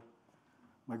school.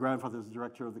 My grandfather was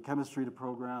director of the chemistry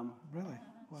program. Really?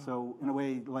 Wow. So in a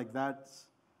way, like that's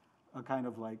a kind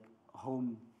of like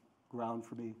home ground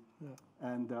for me. Yeah.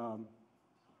 And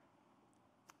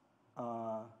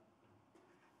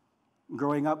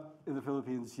growing up in the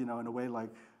Philippines, you know, in a way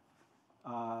like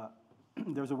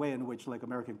there's a way in which like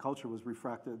American culture was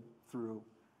refracted through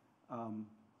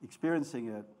experiencing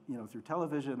it, you know, through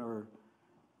television or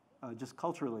just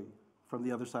culturally from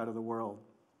the other side of the world.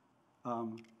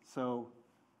 So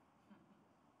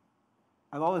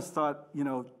I've always thought, you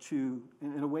know,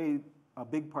 in a way, a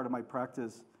big part of my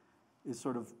practice is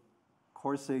sort of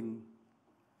coursing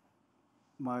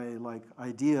my like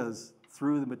ideas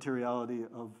through the materiality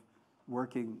of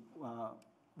working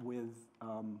with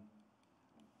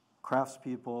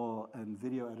craftspeople and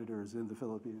video editors in the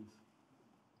Philippines.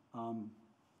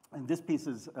 And this piece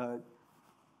is, I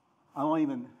won't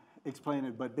even explain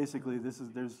it, but basically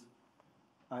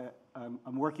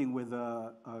I'm working with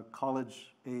a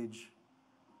college-age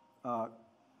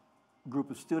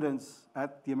group of students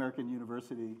at the American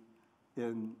University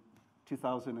in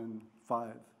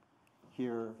 2005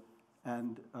 here,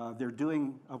 and they're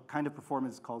doing a kind of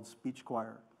performance called speech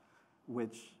choir,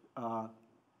 which all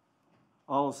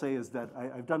I'll say is that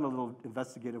I've done a little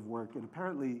investigative work, and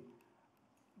apparently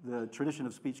the tradition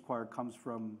of speech choir comes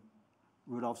from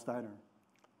Rudolf Steiner.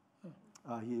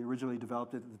 He originally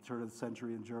developed it at the turn of the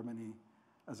century in Germany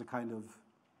as a kind of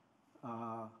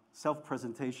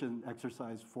self-presentation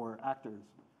exercise for actors.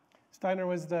 Steiner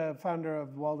was the founder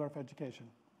of Waldorf education.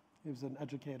 He was an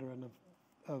educator and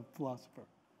a philosopher.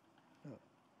 Yeah.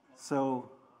 So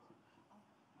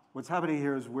what's happening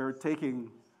here is we're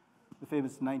taking the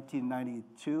famous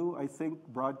 1992, I think,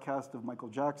 broadcast of Michael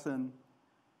Jackson.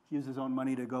 He used his own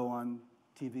money to go on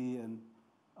TV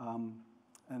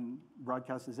and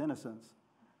broadcast his innocence.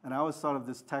 And I always thought of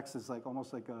this text as like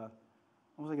almost like a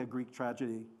Greek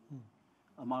tragedy,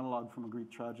 a monologue from a Greek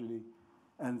tragedy.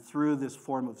 And through this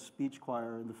form of speech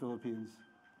choir in the Philippines,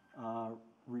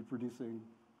 reproducing.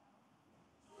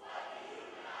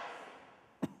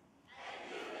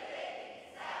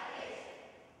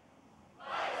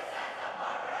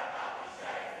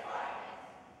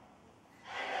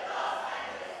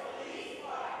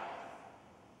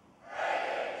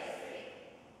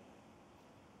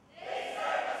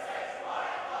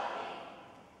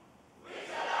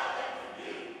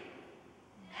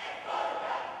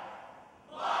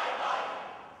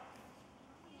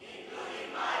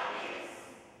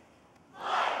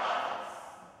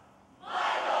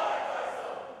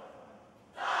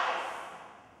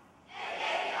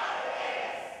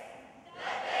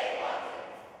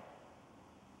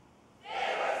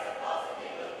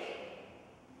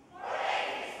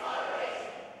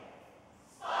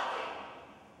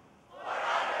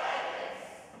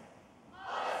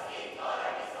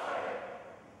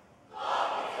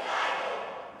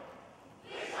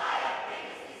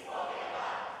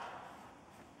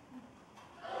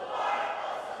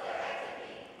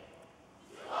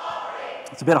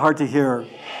 It's a bit hard to hear.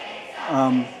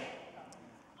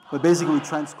 But basically, we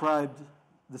transcribed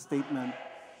the statement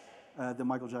that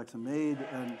Michael Jackson made,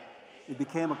 and it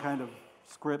became a kind of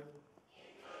script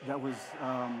that was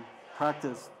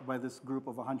practiced by this group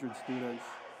of 100 students.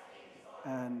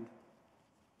 And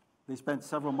they spent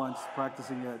several months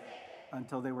practicing it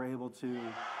until they were able to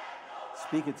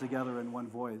speak it together in one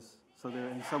voice. So they're,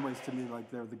 in some ways, to me, like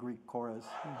they're the Greek chorus.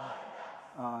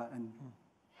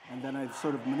 And then I've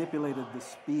sort of manipulated the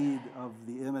speed of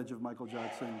the image of Michael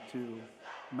Jackson to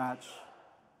match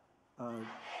the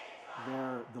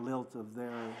lilt of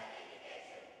their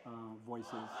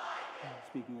voices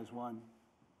speaking as one.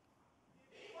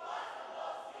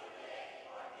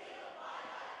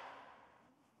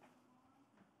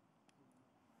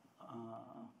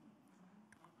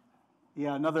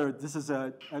 Yeah, this is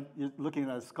you're looking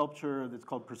at a sculpture that's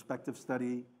called Perspective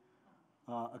Study,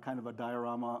 a kind of a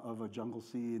diorama of a jungle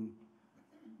scene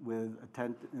with a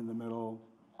tent in the middle.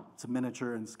 It's a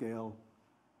miniature in scale.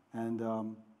 And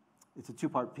it's a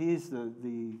two-part piece.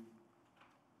 The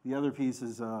other piece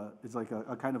is like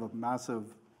a kind of a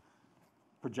massive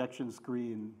projection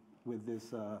screen with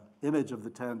this image of the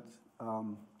tent.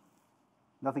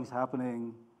 Nothing's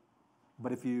happening,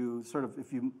 but if you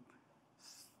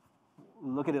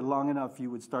look at it long enough,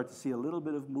 you would start to see a little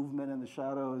bit of movement in the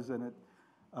shadows, and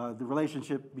the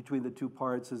relationship between the two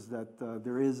parts is that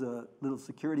there is a little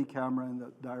security camera in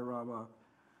the diorama.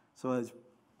 So as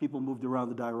people moved around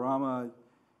the diorama,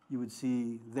 you would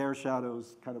see their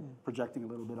shadows kind of projecting a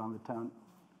little bit on the tent.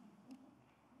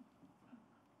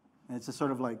 And it's just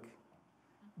sort of like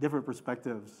different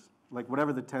perspectives. Like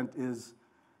whatever the tent is,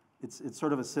 it's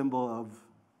sort of a symbol of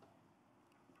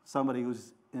somebody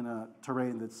who's in a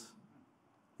terrain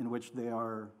in which they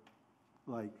are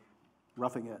like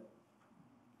roughing it.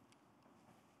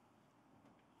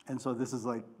 And so this is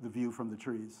like the view from the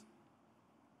trees.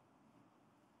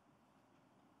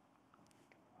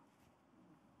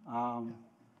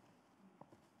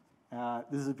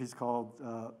 This is a piece called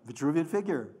Vitruvian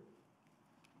Figure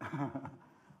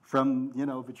from,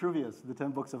 Vitruvius, the 10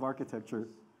 Books of Architecture.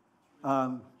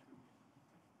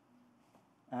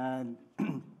 And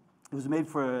it was made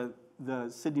for the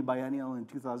Sydney Biennial in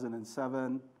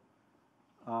 2007.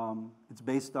 It's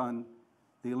based on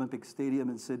the Olympic Stadium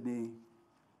in Sydney,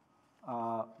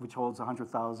 which holds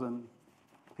 100,000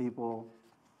 people.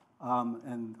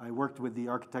 And I worked with the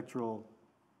architectural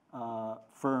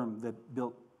firm that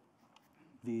built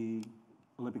the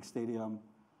Olympic Stadium.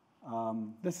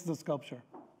 This is a sculpture.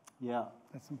 Yeah.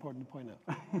 That's important to point out.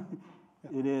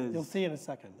 Yeah. It is. You'll see in a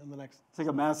second in the next. It's like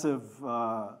a massive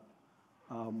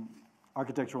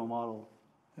architectural model.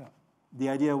 Yeah. The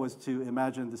idea was to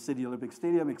imagine the Sydney Olympic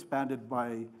Stadium expanded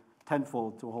by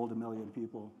tenfold to hold 1 million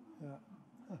people. Yeah.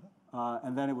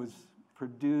 And then it was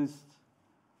produced.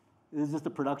 It is just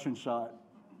a production shot.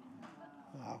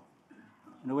 Wow.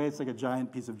 In a way, it's like a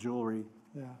giant piece of jewelry.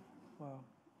 Yeah. Wow.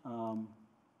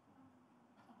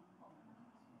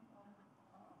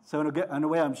 So in a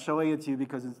way, I'm showing it to you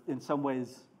because in some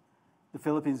ways, the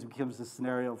Philippines becomes a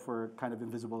scenario for kind of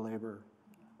invisible labor.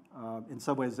 In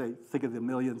some ways, they think of the 1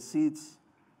 million seats,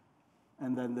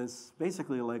 and then this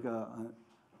basically like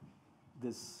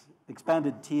this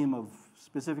expanded team of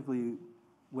specifically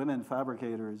women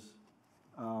fabricators.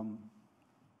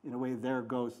 In a way, their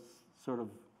ghosts sort of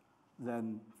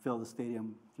then fill the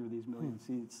stadium through these 1 million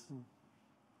seats.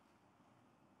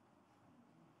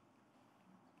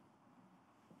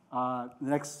 The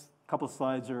next couple of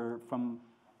slides are from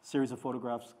a series of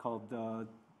photographs called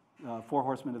Four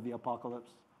Horsemen of the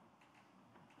Apocalypse.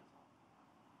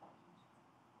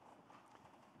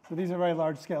 So these are very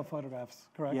large-scale photographs,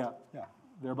 correct? Yeah. Yeah.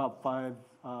 They're about 5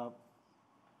 or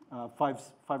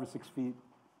 6 feet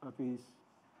a piece.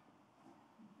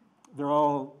 They're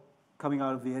all coming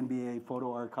out of the NBA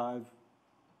photo archive.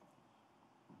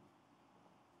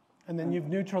 And then you've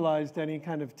neutralized any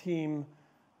kind of team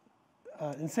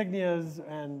insignias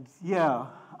and... Yeah.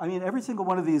 I mean, every single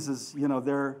one of these is,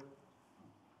 they're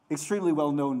extremely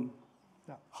well-known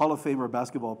Hall of Famer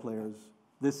basketball players.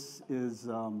 This is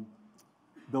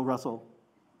Bill Russell.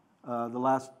 The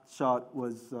last shot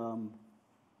was,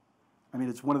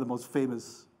 it's one of the most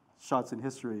famous shots in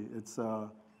history. It's... the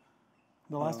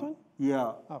last one?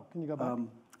 Yeah. Oh, can you go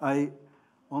back?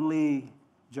 Only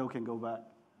Joe can go back.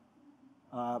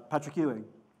 Patrick Ewing.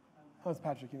 Oh, it's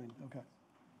Patrick Ewing, okay.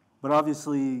 But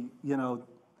obviously,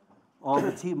 all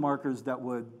the team markers that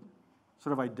would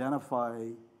sort of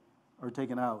identify are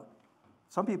taken out.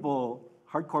 Some people,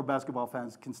 hardcore basketball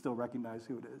fans, can still recognize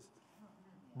who it is.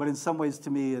 But in some ways, to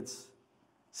me, it's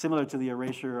similar to the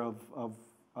erasure of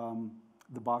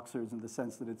the boxers in the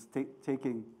sense that it's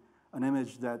taking an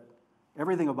image that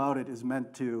everything about it is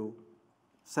meant to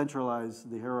centralize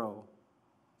the hero.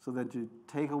 So then to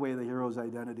take away the hero's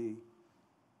identity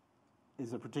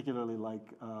is a particularly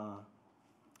like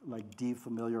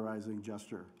defamiliarizing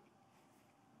gesture.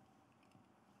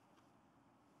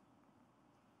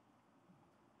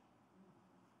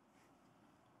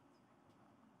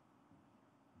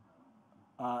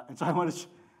 And so I want to,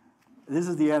 this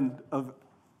is the end of,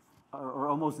 or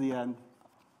almost the end.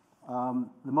 One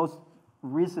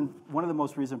of the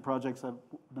most recent projects I've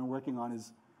been working on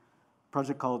is a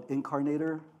project called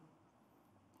Incarnator,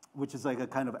 which is like a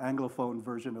kind of Anglophone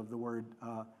version of the word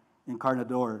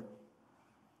encarnador,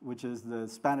 which is the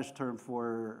Spanish term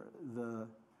for the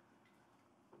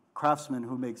craftsman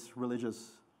who makes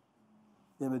religious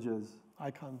images.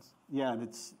 Icons. Yeah, and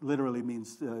it's literally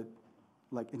means,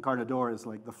 like encarnador is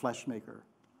like the flesh maker,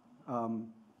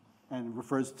 and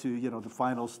refers to, you know, the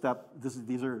final step.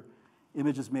 These are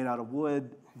images made out of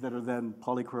wood that are then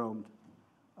polychromed.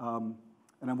 And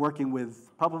I'm working with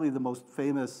probably the most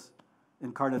famous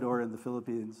encarnador in the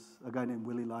Philippines, a guy named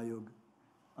Willie Layug,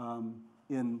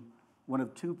 in one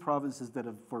of two provinces that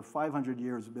have for 500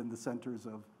 years been the centers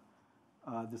of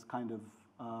this kind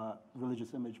of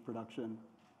religious image production.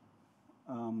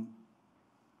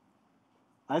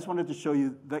 I just wanted to show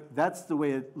you that that's the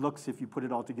way it looks if you put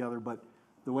it all together, but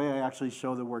the way I actually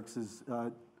show the works is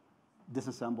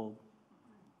disassembled.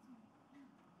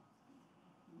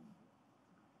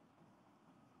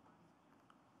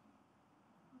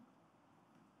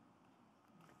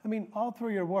 I mean, all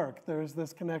through your work, there's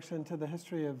this connection to the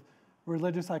history of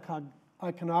religious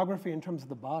iconography in terms of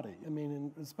the body. I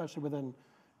mean, especially within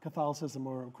Catholicism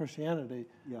or Christianity,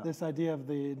 this idea of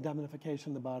the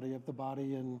indemnification of the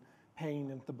body and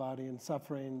pain of the body and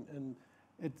suffering, and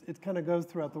it kind of goes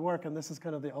throughout the work, and this is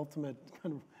kind of the ultimate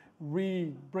kind of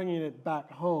bringing it back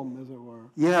home, as it were.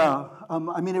 Yeah,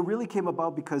 I mean, it really came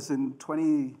about because in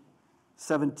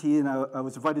 2017, I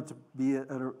was invited to be at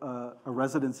a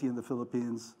residency in the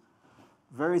Philippines,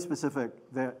 very specific.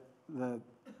 The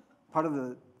part of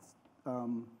the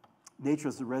nature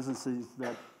of the residency is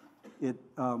that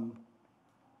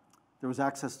there was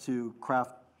access to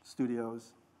craft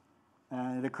studios,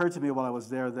 and it occurred to me while I was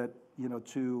there that, you know,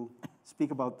 to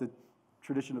speak about the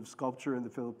tradition of sculpture in the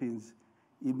Philippines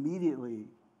immediately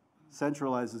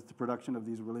centralizes the production of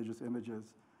these religious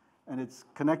images. And it's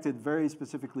connected very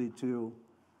specifically to,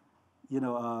 you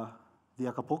know, the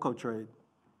Acapulco trade.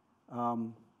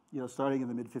 You know, starting in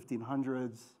the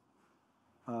mid-1500s,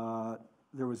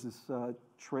 there was this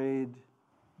trade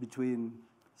between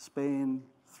Spain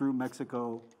through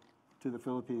Mexico to the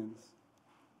Philippines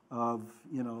of,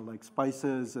 you know, like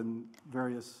spices and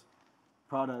various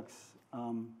products.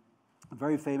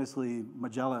 Very famously,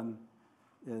 Magellan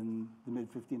in the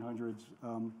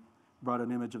mid-1500s brought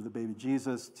an image of the baby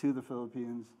Jesus to the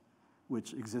Philippines,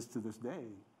 which exists to this day.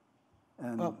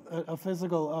 And a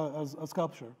physical, a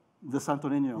sculpture. The Santo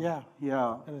Niño. Yeah.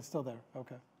 Yeah. And it's still there.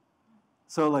 Okay.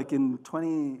 So like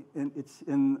it's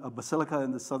in a basilica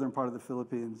in the southern part of the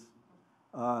Philippines.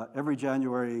 Every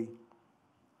January,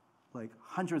 like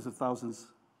hundreds of thousands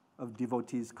of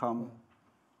devotees come.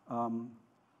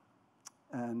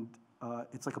 And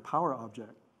it's like a power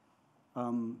object.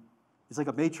 It's like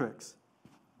a matrix.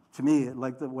 To me,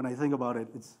 like when I think about it,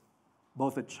 it's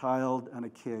both a child and a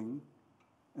king.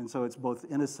 And so it's both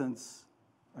innocence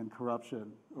and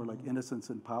corruption, or like innocence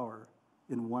and power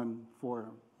in one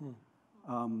form.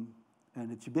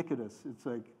 And it's ubiquitous. It's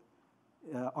like,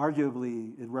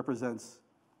 arguably, it represents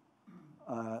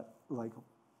like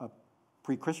a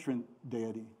pre-Christian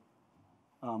deity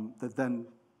that then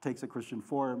takes a Christian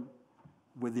form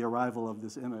with the arrival of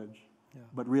this image. Yeah.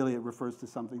 But really, it refers to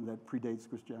something that predates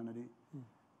Christianity.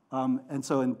 And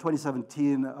so in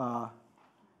 2017,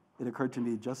 it occurred to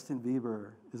me, Justin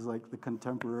Bieber is like the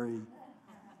contemporary,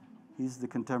 he's the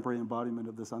contemporary embodiment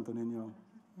of the Santo Niño.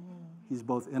 He's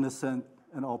both innocent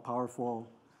and all-powerful,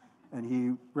 and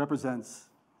he represents,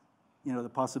 you know, the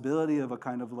possibility of a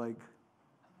kind of like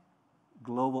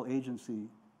global agency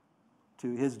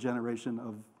to his generation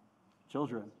of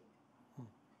children.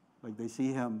 Like they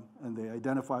see him and they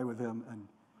identify with him. And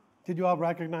did you all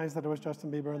recognize that it was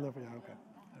Justin Bieber in the? Yeah, okay.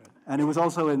 And it was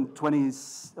also in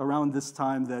around this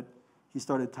time that he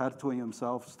started tattooing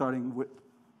himself, starting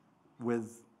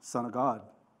with Son of God,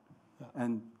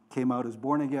 and came out as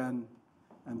born again,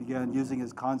 and began using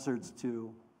his concerts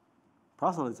to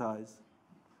proselytize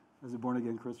as a born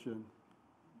again Christian.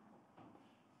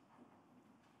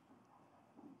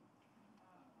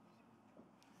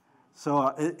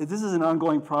 So this is an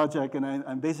ongoing project, and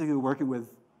I'm basically working with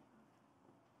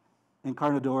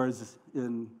encarnadors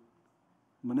in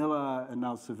Manila and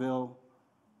now Seville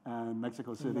and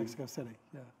Mexico City. Mexico City,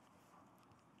 yeah.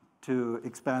 To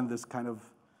expand this kind of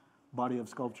body of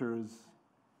sculptures,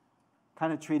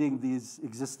 kind of treating these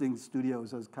existing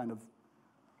studios as kind of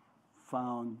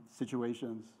found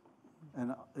situations.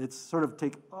 And it's sort of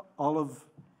take all of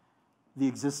the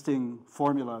existing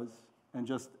formulas and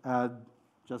just add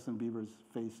Justin Bieber's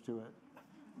face to it.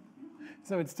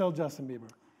 So it's still Justin Bieber?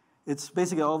 It's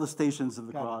basically all the stations of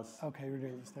the Got cross. it. Okay, you're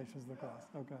doing the Stations of the Cross,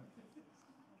 okay.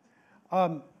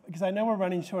 Because I know we're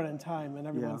running short on time and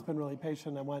everyone's been really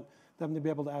patient. I want them to be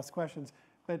able to ask questions.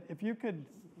 But if you could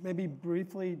maybe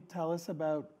briefly tell us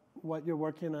about what you're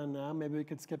working on now, maybe we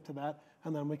could skip to that,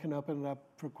 and then we can open it up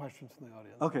for questions from the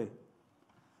audience. Okay.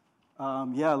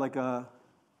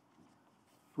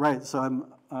 Right, so I'm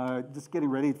just getting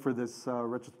ready for this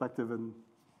retrospective in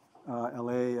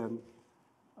LA, and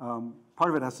part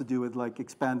of it has to do with like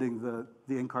expanding the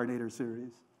Incarnator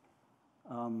series.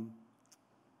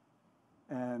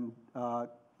 And part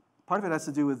of it has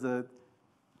to do with a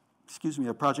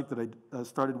project that I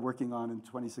started working on in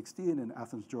 2016 in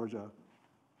Athens, Georgia,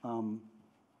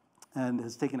 and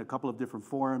has taken a couple of different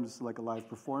forms, like a live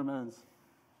performance,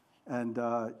 and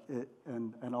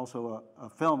also a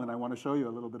film. And I want to show you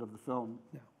a little bit of the film,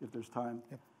 if there's time.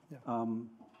 Yep. Yeah.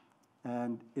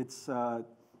 And it's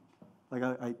like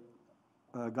I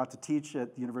got to teach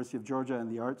at the University of Georgia in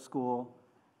the art school,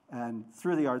 and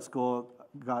through the art school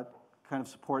got kind of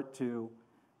support to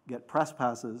get press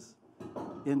passes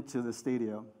into the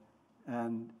stadium.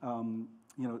 And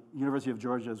University of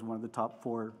Georgia is one of the top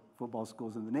 4 football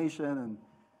schools in the nation,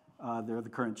 and they're the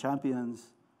current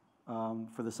champions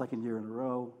for the 2nd year in a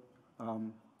row.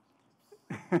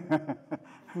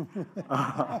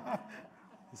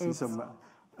 See some,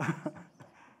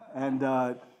 and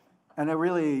I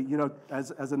really,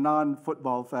 as a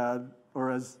non-football fan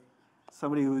or as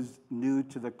somebody who's new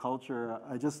to the culture,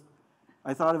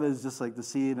 I thought of it as just like the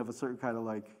scene of a certain kind of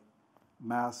like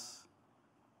mass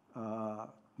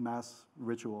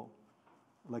ritual,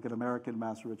 like an American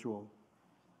mass ritual.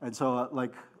 And so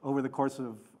like over the course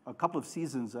of a couple of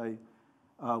seasons, I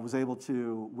was able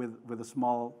to, with a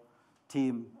small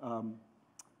team,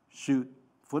 shoot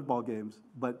football games,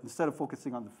 but instead of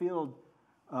focusing on the field,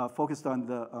 focused on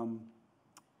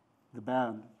the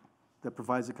band that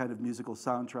provides a kind of musical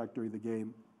soundtrack during the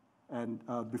game, and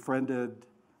befriended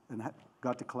and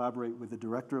got to collaborate with the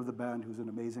director of the band, who's an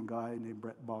amazing guy named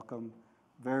Brett Balcom.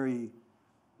 Very,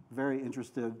 very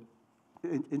interesting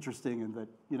in that,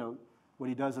 what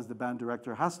he does as the band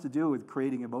director has to do with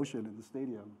creating emotion in the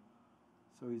stadium.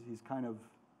 So he's kind of,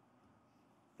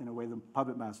 in a way, the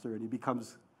puppet master, and he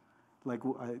becomes like,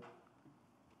 I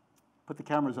put the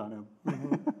cameras on him.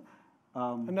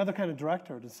 Mm-hmm. Another kind of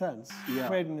director, in a sense,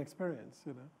 creating an experience,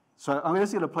 So I'm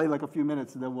just going to play like a few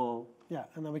minutes, and then we'll... Yeah,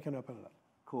 and then we can open it up.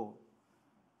 Cool.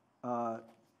 So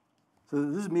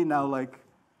this is me now, like,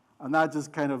 I'm not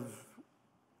just kind of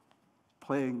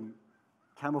playing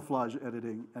camouflage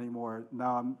editing anymore.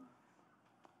 Now I'm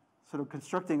sort of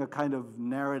constructing a kind of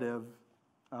narrative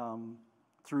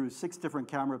through 6 different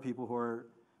camera people who are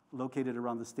located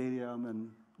around the stadium,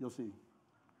 and you'll see.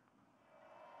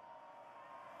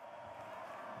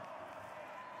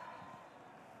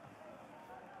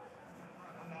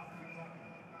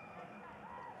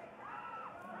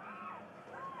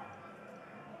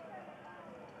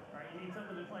 You need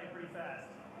something to play pretty fast.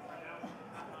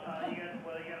 You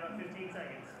got about 15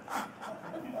 seconds.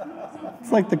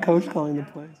 It's like the coach calling the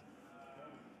plays.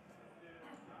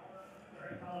 All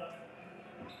right, call it up.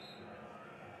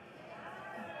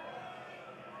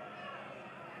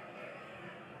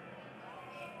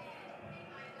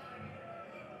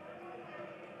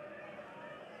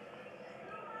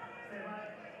 Stay by.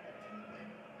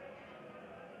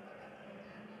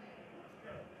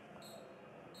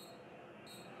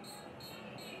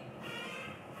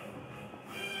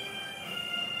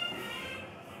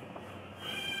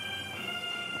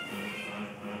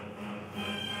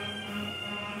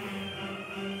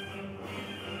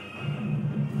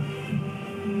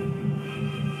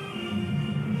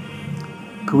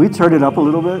 Could we turn it up a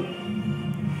little bit?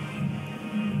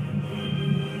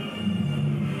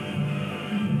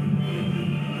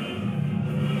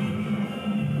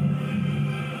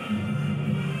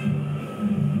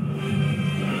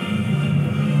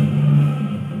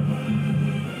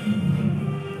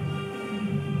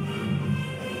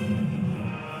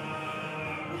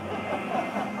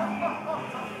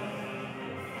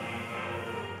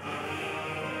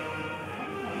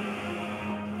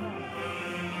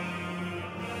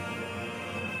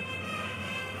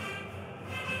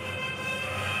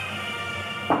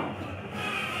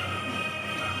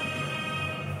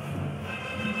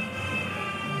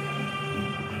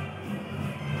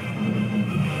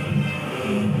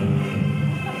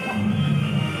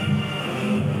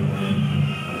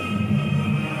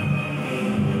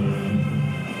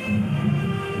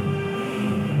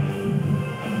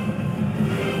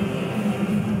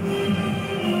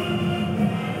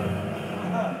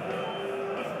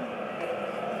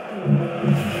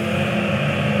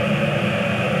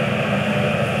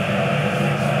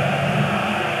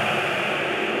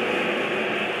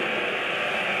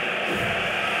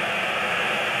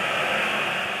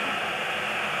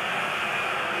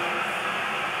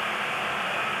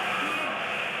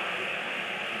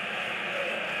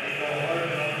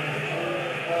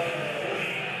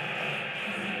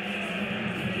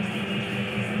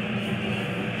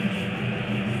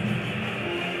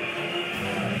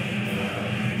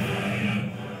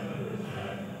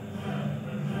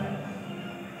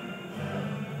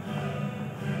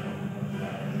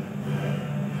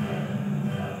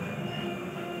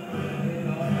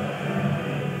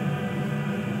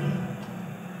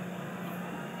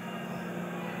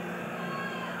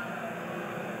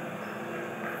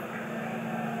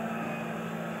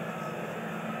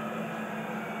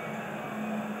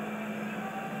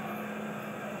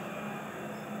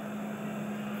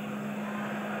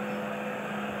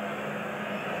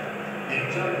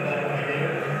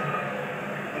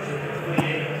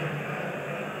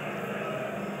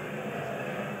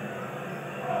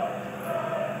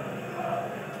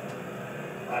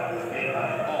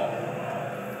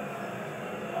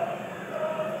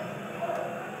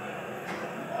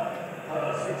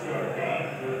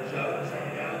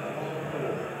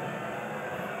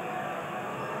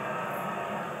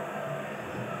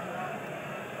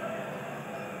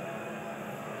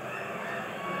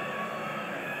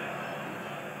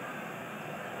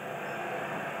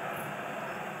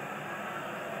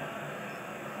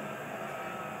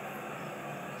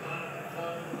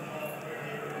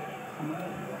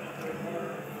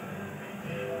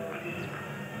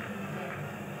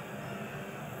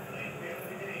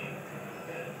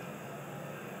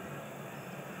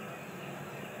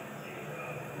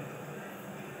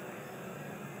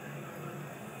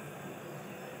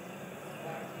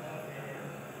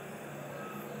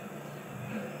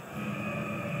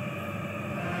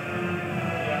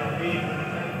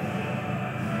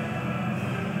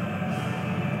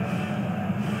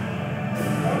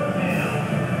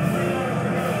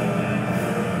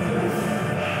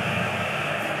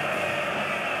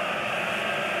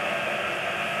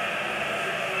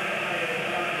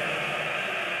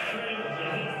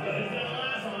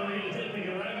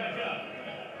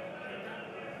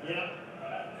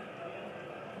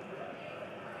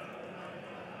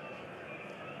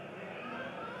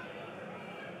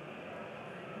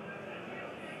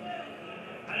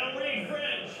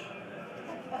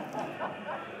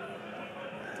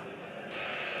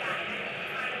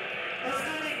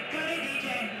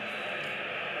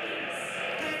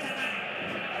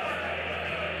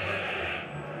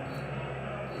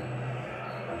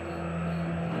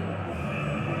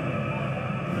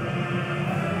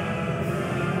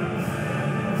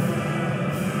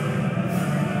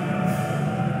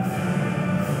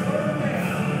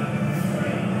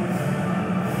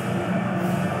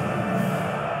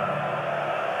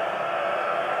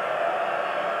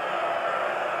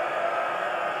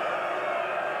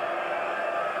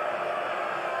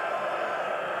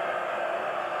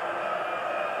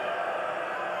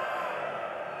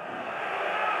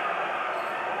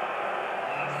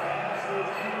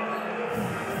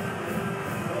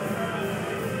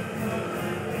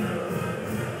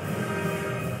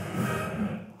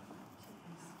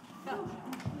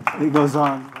 It goes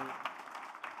on. I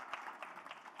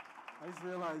just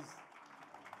realized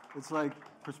it's like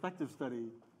perspective study.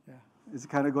 Yeah. It's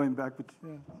kind of going back.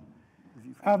 Yeah.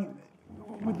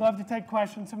 We'd love to take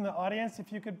questions from the audience.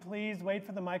 If you could please wait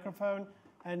for the microphone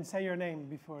and say your name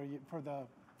before you, for the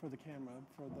camera,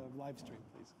 for the live stream,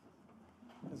 please.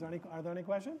 Are there any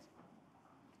questions?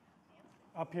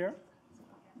 Up here?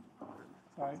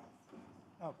 Sorry.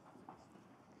 Oh.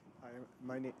 Hi,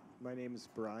 my name is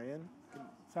Brian.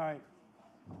 Sorry.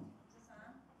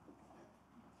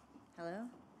 Hello?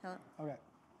 Hello? Okay.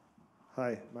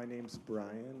 Hi, my name's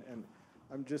Brian, and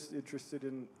I'm just interested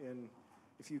in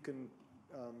if you can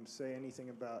say anything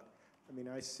about, I mean,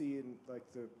 I see in like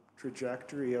the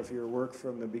trajectory of your work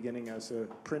from the beginning as a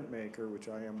printmaker, which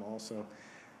I am also,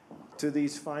 to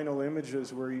these final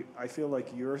images where I feel like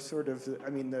you're sort of, I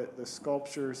mean, the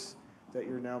sculptures that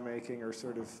you're now making are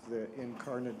sort of the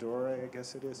incarnadore, I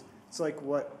guess it is. It's like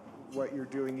what you're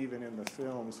doing even in the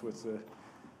films with the,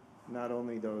 not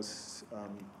only those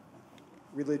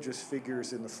religious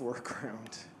figures in the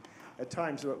foreground at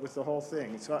times, but with the whole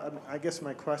thing. So I guess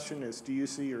my question is, do you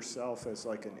see yourself as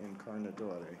like an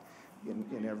incarnadore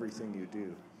in everything you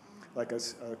do? Like a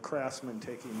craftsman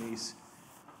taking these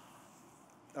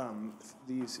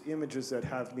images that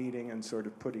have meaning and sort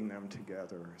of putting them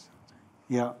together or something.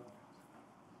 Yeah.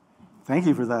 Thank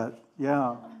you for that.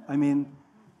 Yeah. I mean,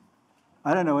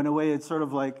 I don't know, in a way it's sort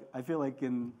of like, I feel like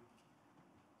in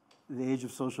the age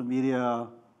of social media,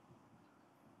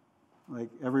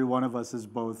 like every one of us is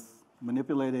both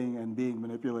manipulating and being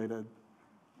manipulated.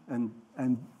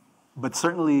 But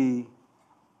certainly,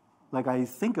 like I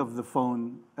think of the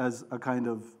phone as a kind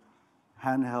of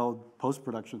handheld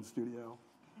post-production studio.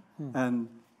 And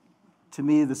to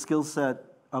me, the skill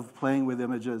set of playing with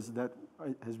images that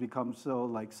has become so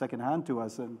like secondhand to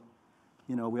us, and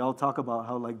you know, we all talk about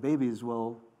how like babies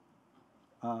will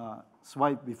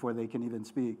swipe before they can even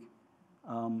speak.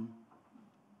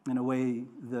 In a way,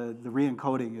 the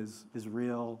re-encoding is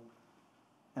real,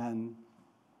 and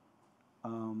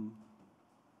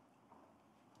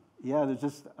yeah, there's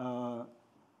just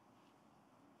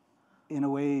in a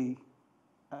way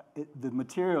the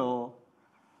material.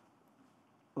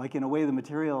 Like in a way, the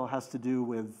material has to do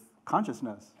with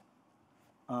consciousness.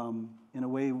 In a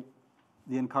way,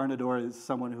 the incarnador is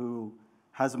someone who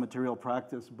has a material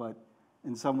practice, but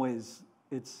in some ways,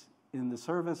 it's in the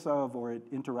service of, or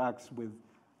it interacts with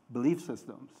belief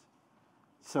systems.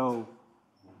 So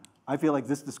I feel like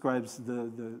this describes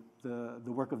the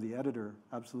work of the editor,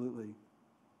 absolutely.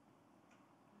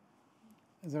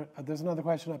 There's another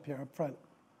question up here, up front.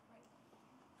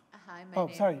 Hi,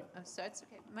 sorry. Oh, so it's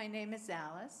okay. My name is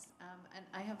Alice, and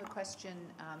I have a question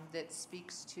that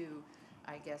speaks to,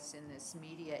 I guess, in this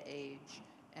media age,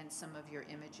 and some of your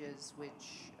images,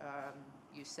 which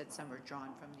you said some were drawn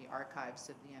from the archives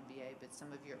of the MBA, but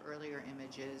some of your earlier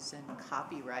images and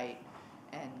copyright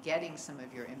and getting some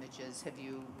of your images, have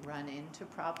you run into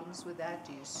problems with that?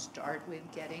 Do you start with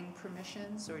getting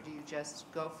permissions, or do you just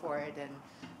go for it and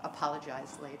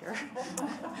apologize later?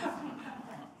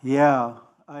 Yeah,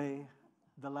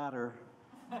 the latter.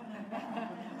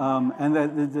 And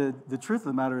the truth of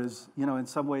the matter is, you know, in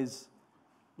some ways,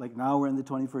 like now we're in the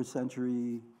 21st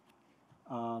century.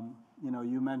 You know,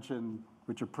 you mentioned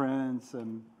Richard Prince,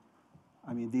 and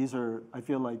I mean, these are, I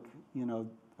feel like, you know,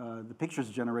 the pictures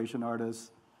generation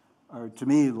artists are, to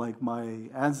me, like my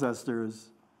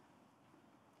ancestors,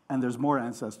 and there's more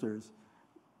ancestors.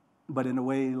 But in a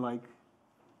way, like,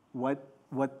 what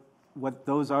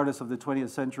those artists of the 20th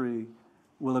century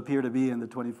will appear to be in the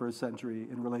 21st century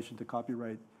in relation to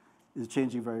copyright is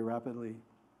changing very rapidly.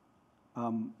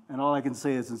 And all I can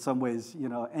say is, in some ways, you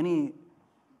know, any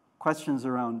questions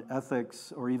around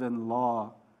ethics or even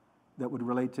law that would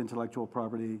relate to intellectual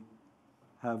property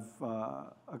have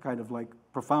a kind of like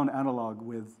profound analog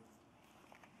with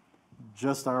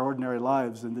just our ordinary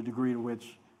lives, and the degree to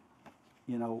which,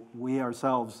 you know, we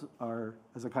ourselves are,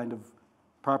 as a kind of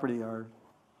property, are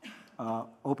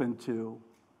open to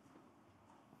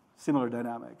similar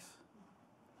dynamics.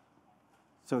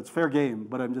 So it's fair game,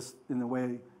 but I'm just, in a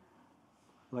way,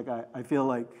 like I feel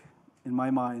like, in my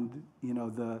mind, you know,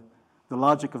 the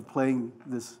logic of playing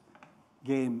this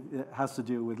game, it has to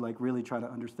do with like really trying to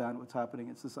understand what's happening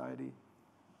in society,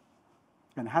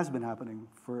 and has been happening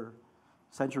for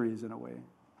centuries in a way.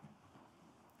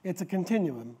 It's a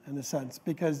continuum in a sense,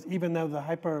 because even though the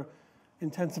hyper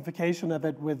intensification of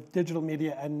it with digital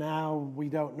media, and now we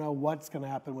don't know what's going to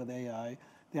happen with AI,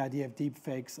 the idea of deep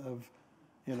fakes, of,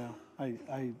 you know,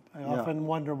 I often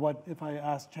wonder, what if I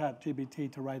ask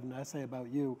ChatGPT to write an essay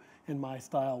about you in my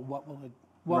style, what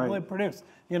will it produce?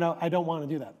 You know, I don't want to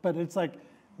do that. But it's like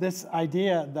this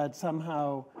idea that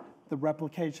somehow the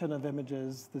replication of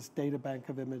images, this data bank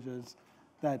of images,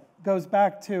 that goes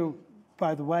back to,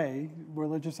 by the way,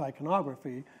 religious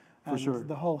iconography, and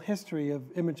the whole history of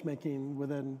image making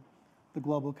within the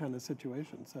global kind of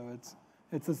situation. So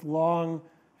it's this long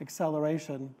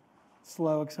acceleration,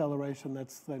 slow acceleration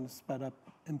that's then sped up,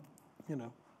 you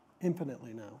know,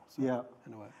 infinitely now. So, yeah.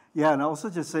 In a way. Yeah, and I'll also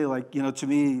just say, like, you know, to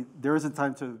me, there isn't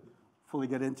time to fully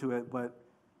get into it, but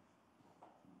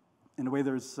in a way,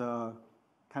 there's kind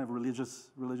of religious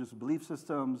belief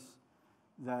systems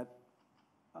that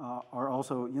are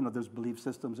also, you know, there's belief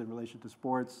systems in relation to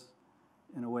sports,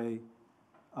 in a way.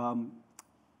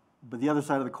 But the other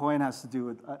side of the coin has to do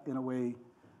with, in a way,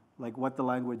 like what the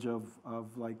language of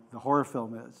like the horror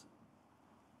film is,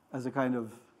 as a kind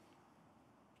of,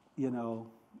 you know,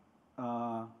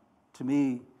 to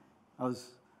me, I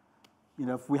was, you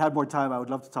know, if we had more time, I would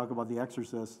love to talk about The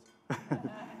Exorcist,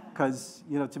 because,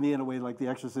 you know, to me, in a way, like The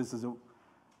Exorcist is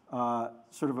a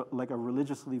sort of like a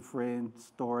religiously framed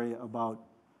story about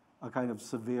a kind of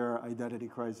severe identity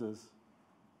crisis.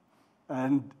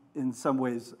 And in some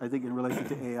ways, I think in relation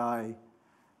to AI,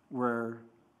 we're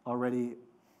already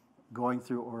going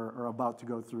through or about to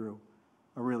go through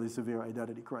a really severe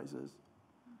identity crisis. Is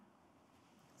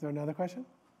there another question?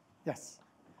 Yes.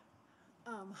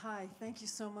 Hi, thank you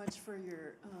so much for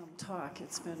your talk.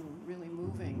 It's been really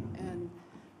moving. And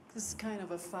this is kind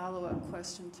of a follow-up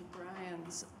question to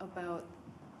Brian's about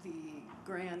the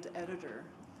grand editor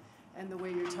and the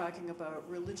way you're talking about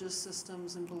religious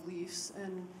systems and beliefs.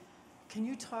 And can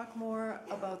you talk more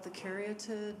about the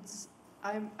caryatids?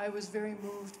 I was very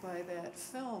moved by that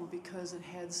film because it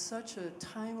had such a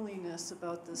timeliness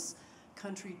about this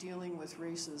country dealing with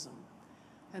racism,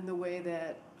 and the way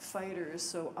that fighter is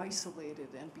so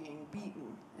isolated and being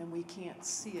beaten, and we can't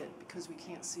see it because we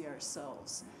can't see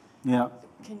ourselves. Yeah.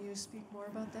 Can you speak more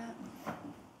about that?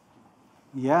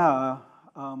 Yeah.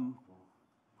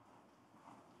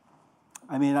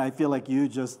 I mean, I feel like you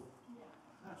just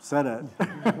said it.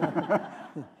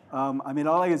 I mean,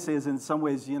 all I can say is, in some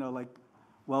ways, you know, like,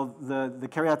 well, the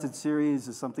Caryatid series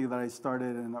is something that I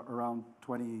started in around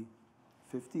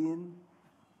 2015.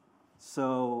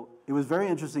 So it was very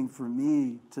interesting for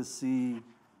me to see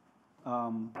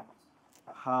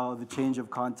how the change of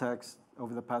context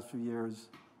over the past few years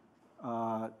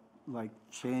like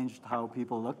changed how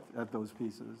people looked at those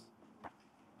pieces.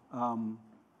 And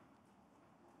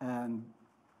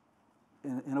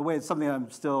in a way, it's something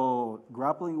I'm still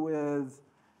grappling with,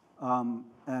 or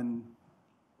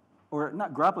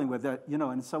not grappling with that, you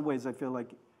know, in some ways I feel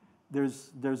like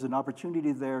there's an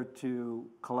opportunity there to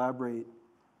collaborate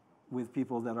with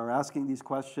people that are asking these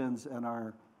questions and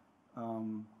are,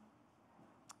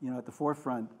 you know, at the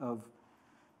forefront of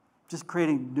just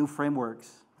creating new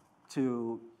frameworks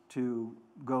to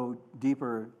go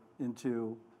deeper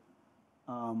into,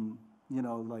 you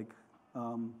know, like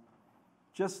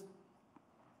just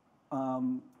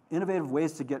innovative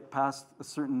ways to get past a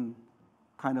certain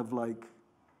kind of like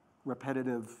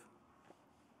repetitive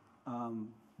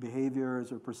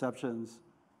behaviors or perceptions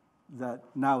that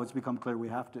now it's become clear we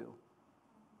have to.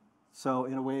 So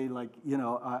in a way, like, you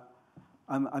know,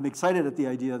 I'm excited at the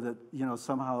idea that, you know,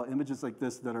 somehow images like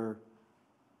this that are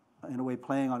in a way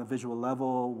playing on a visual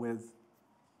level with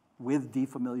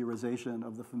defamiliarization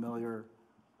of the familiar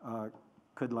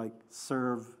could like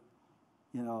serve,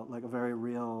 you know, like a very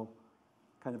real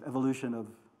kind of evolution of,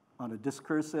 on a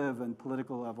discursive and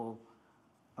political level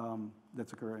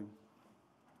that's occurring.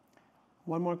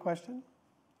 One more question?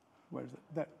 Where is it?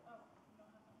 There.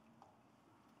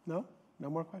 No? No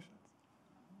more questions?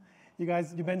 You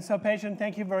guys, you've been so patient.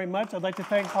 Thank you very much. I'd like to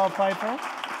thank Paul Pfeiffer.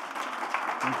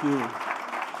 Thank you.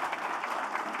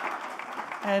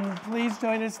 And please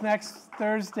join us next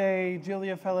Thursday.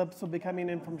 Julia Phillips will be coming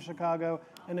in from Chicago,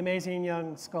 an amazing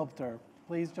young sculptor.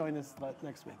 Please join us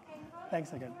next week.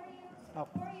 Thanks again. Oh.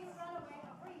 Before you run away,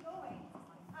 before you go away,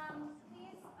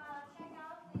 please check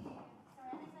out the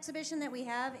ceramics exhibition that we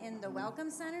have in the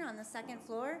Welcome Center on the second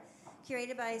floor,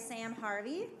 curated by Sam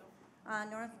Harvey,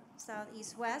 north, south,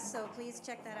 east, west. So please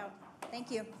check that out.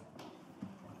 Thank you.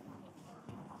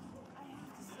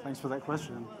 Thanks for that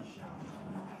question.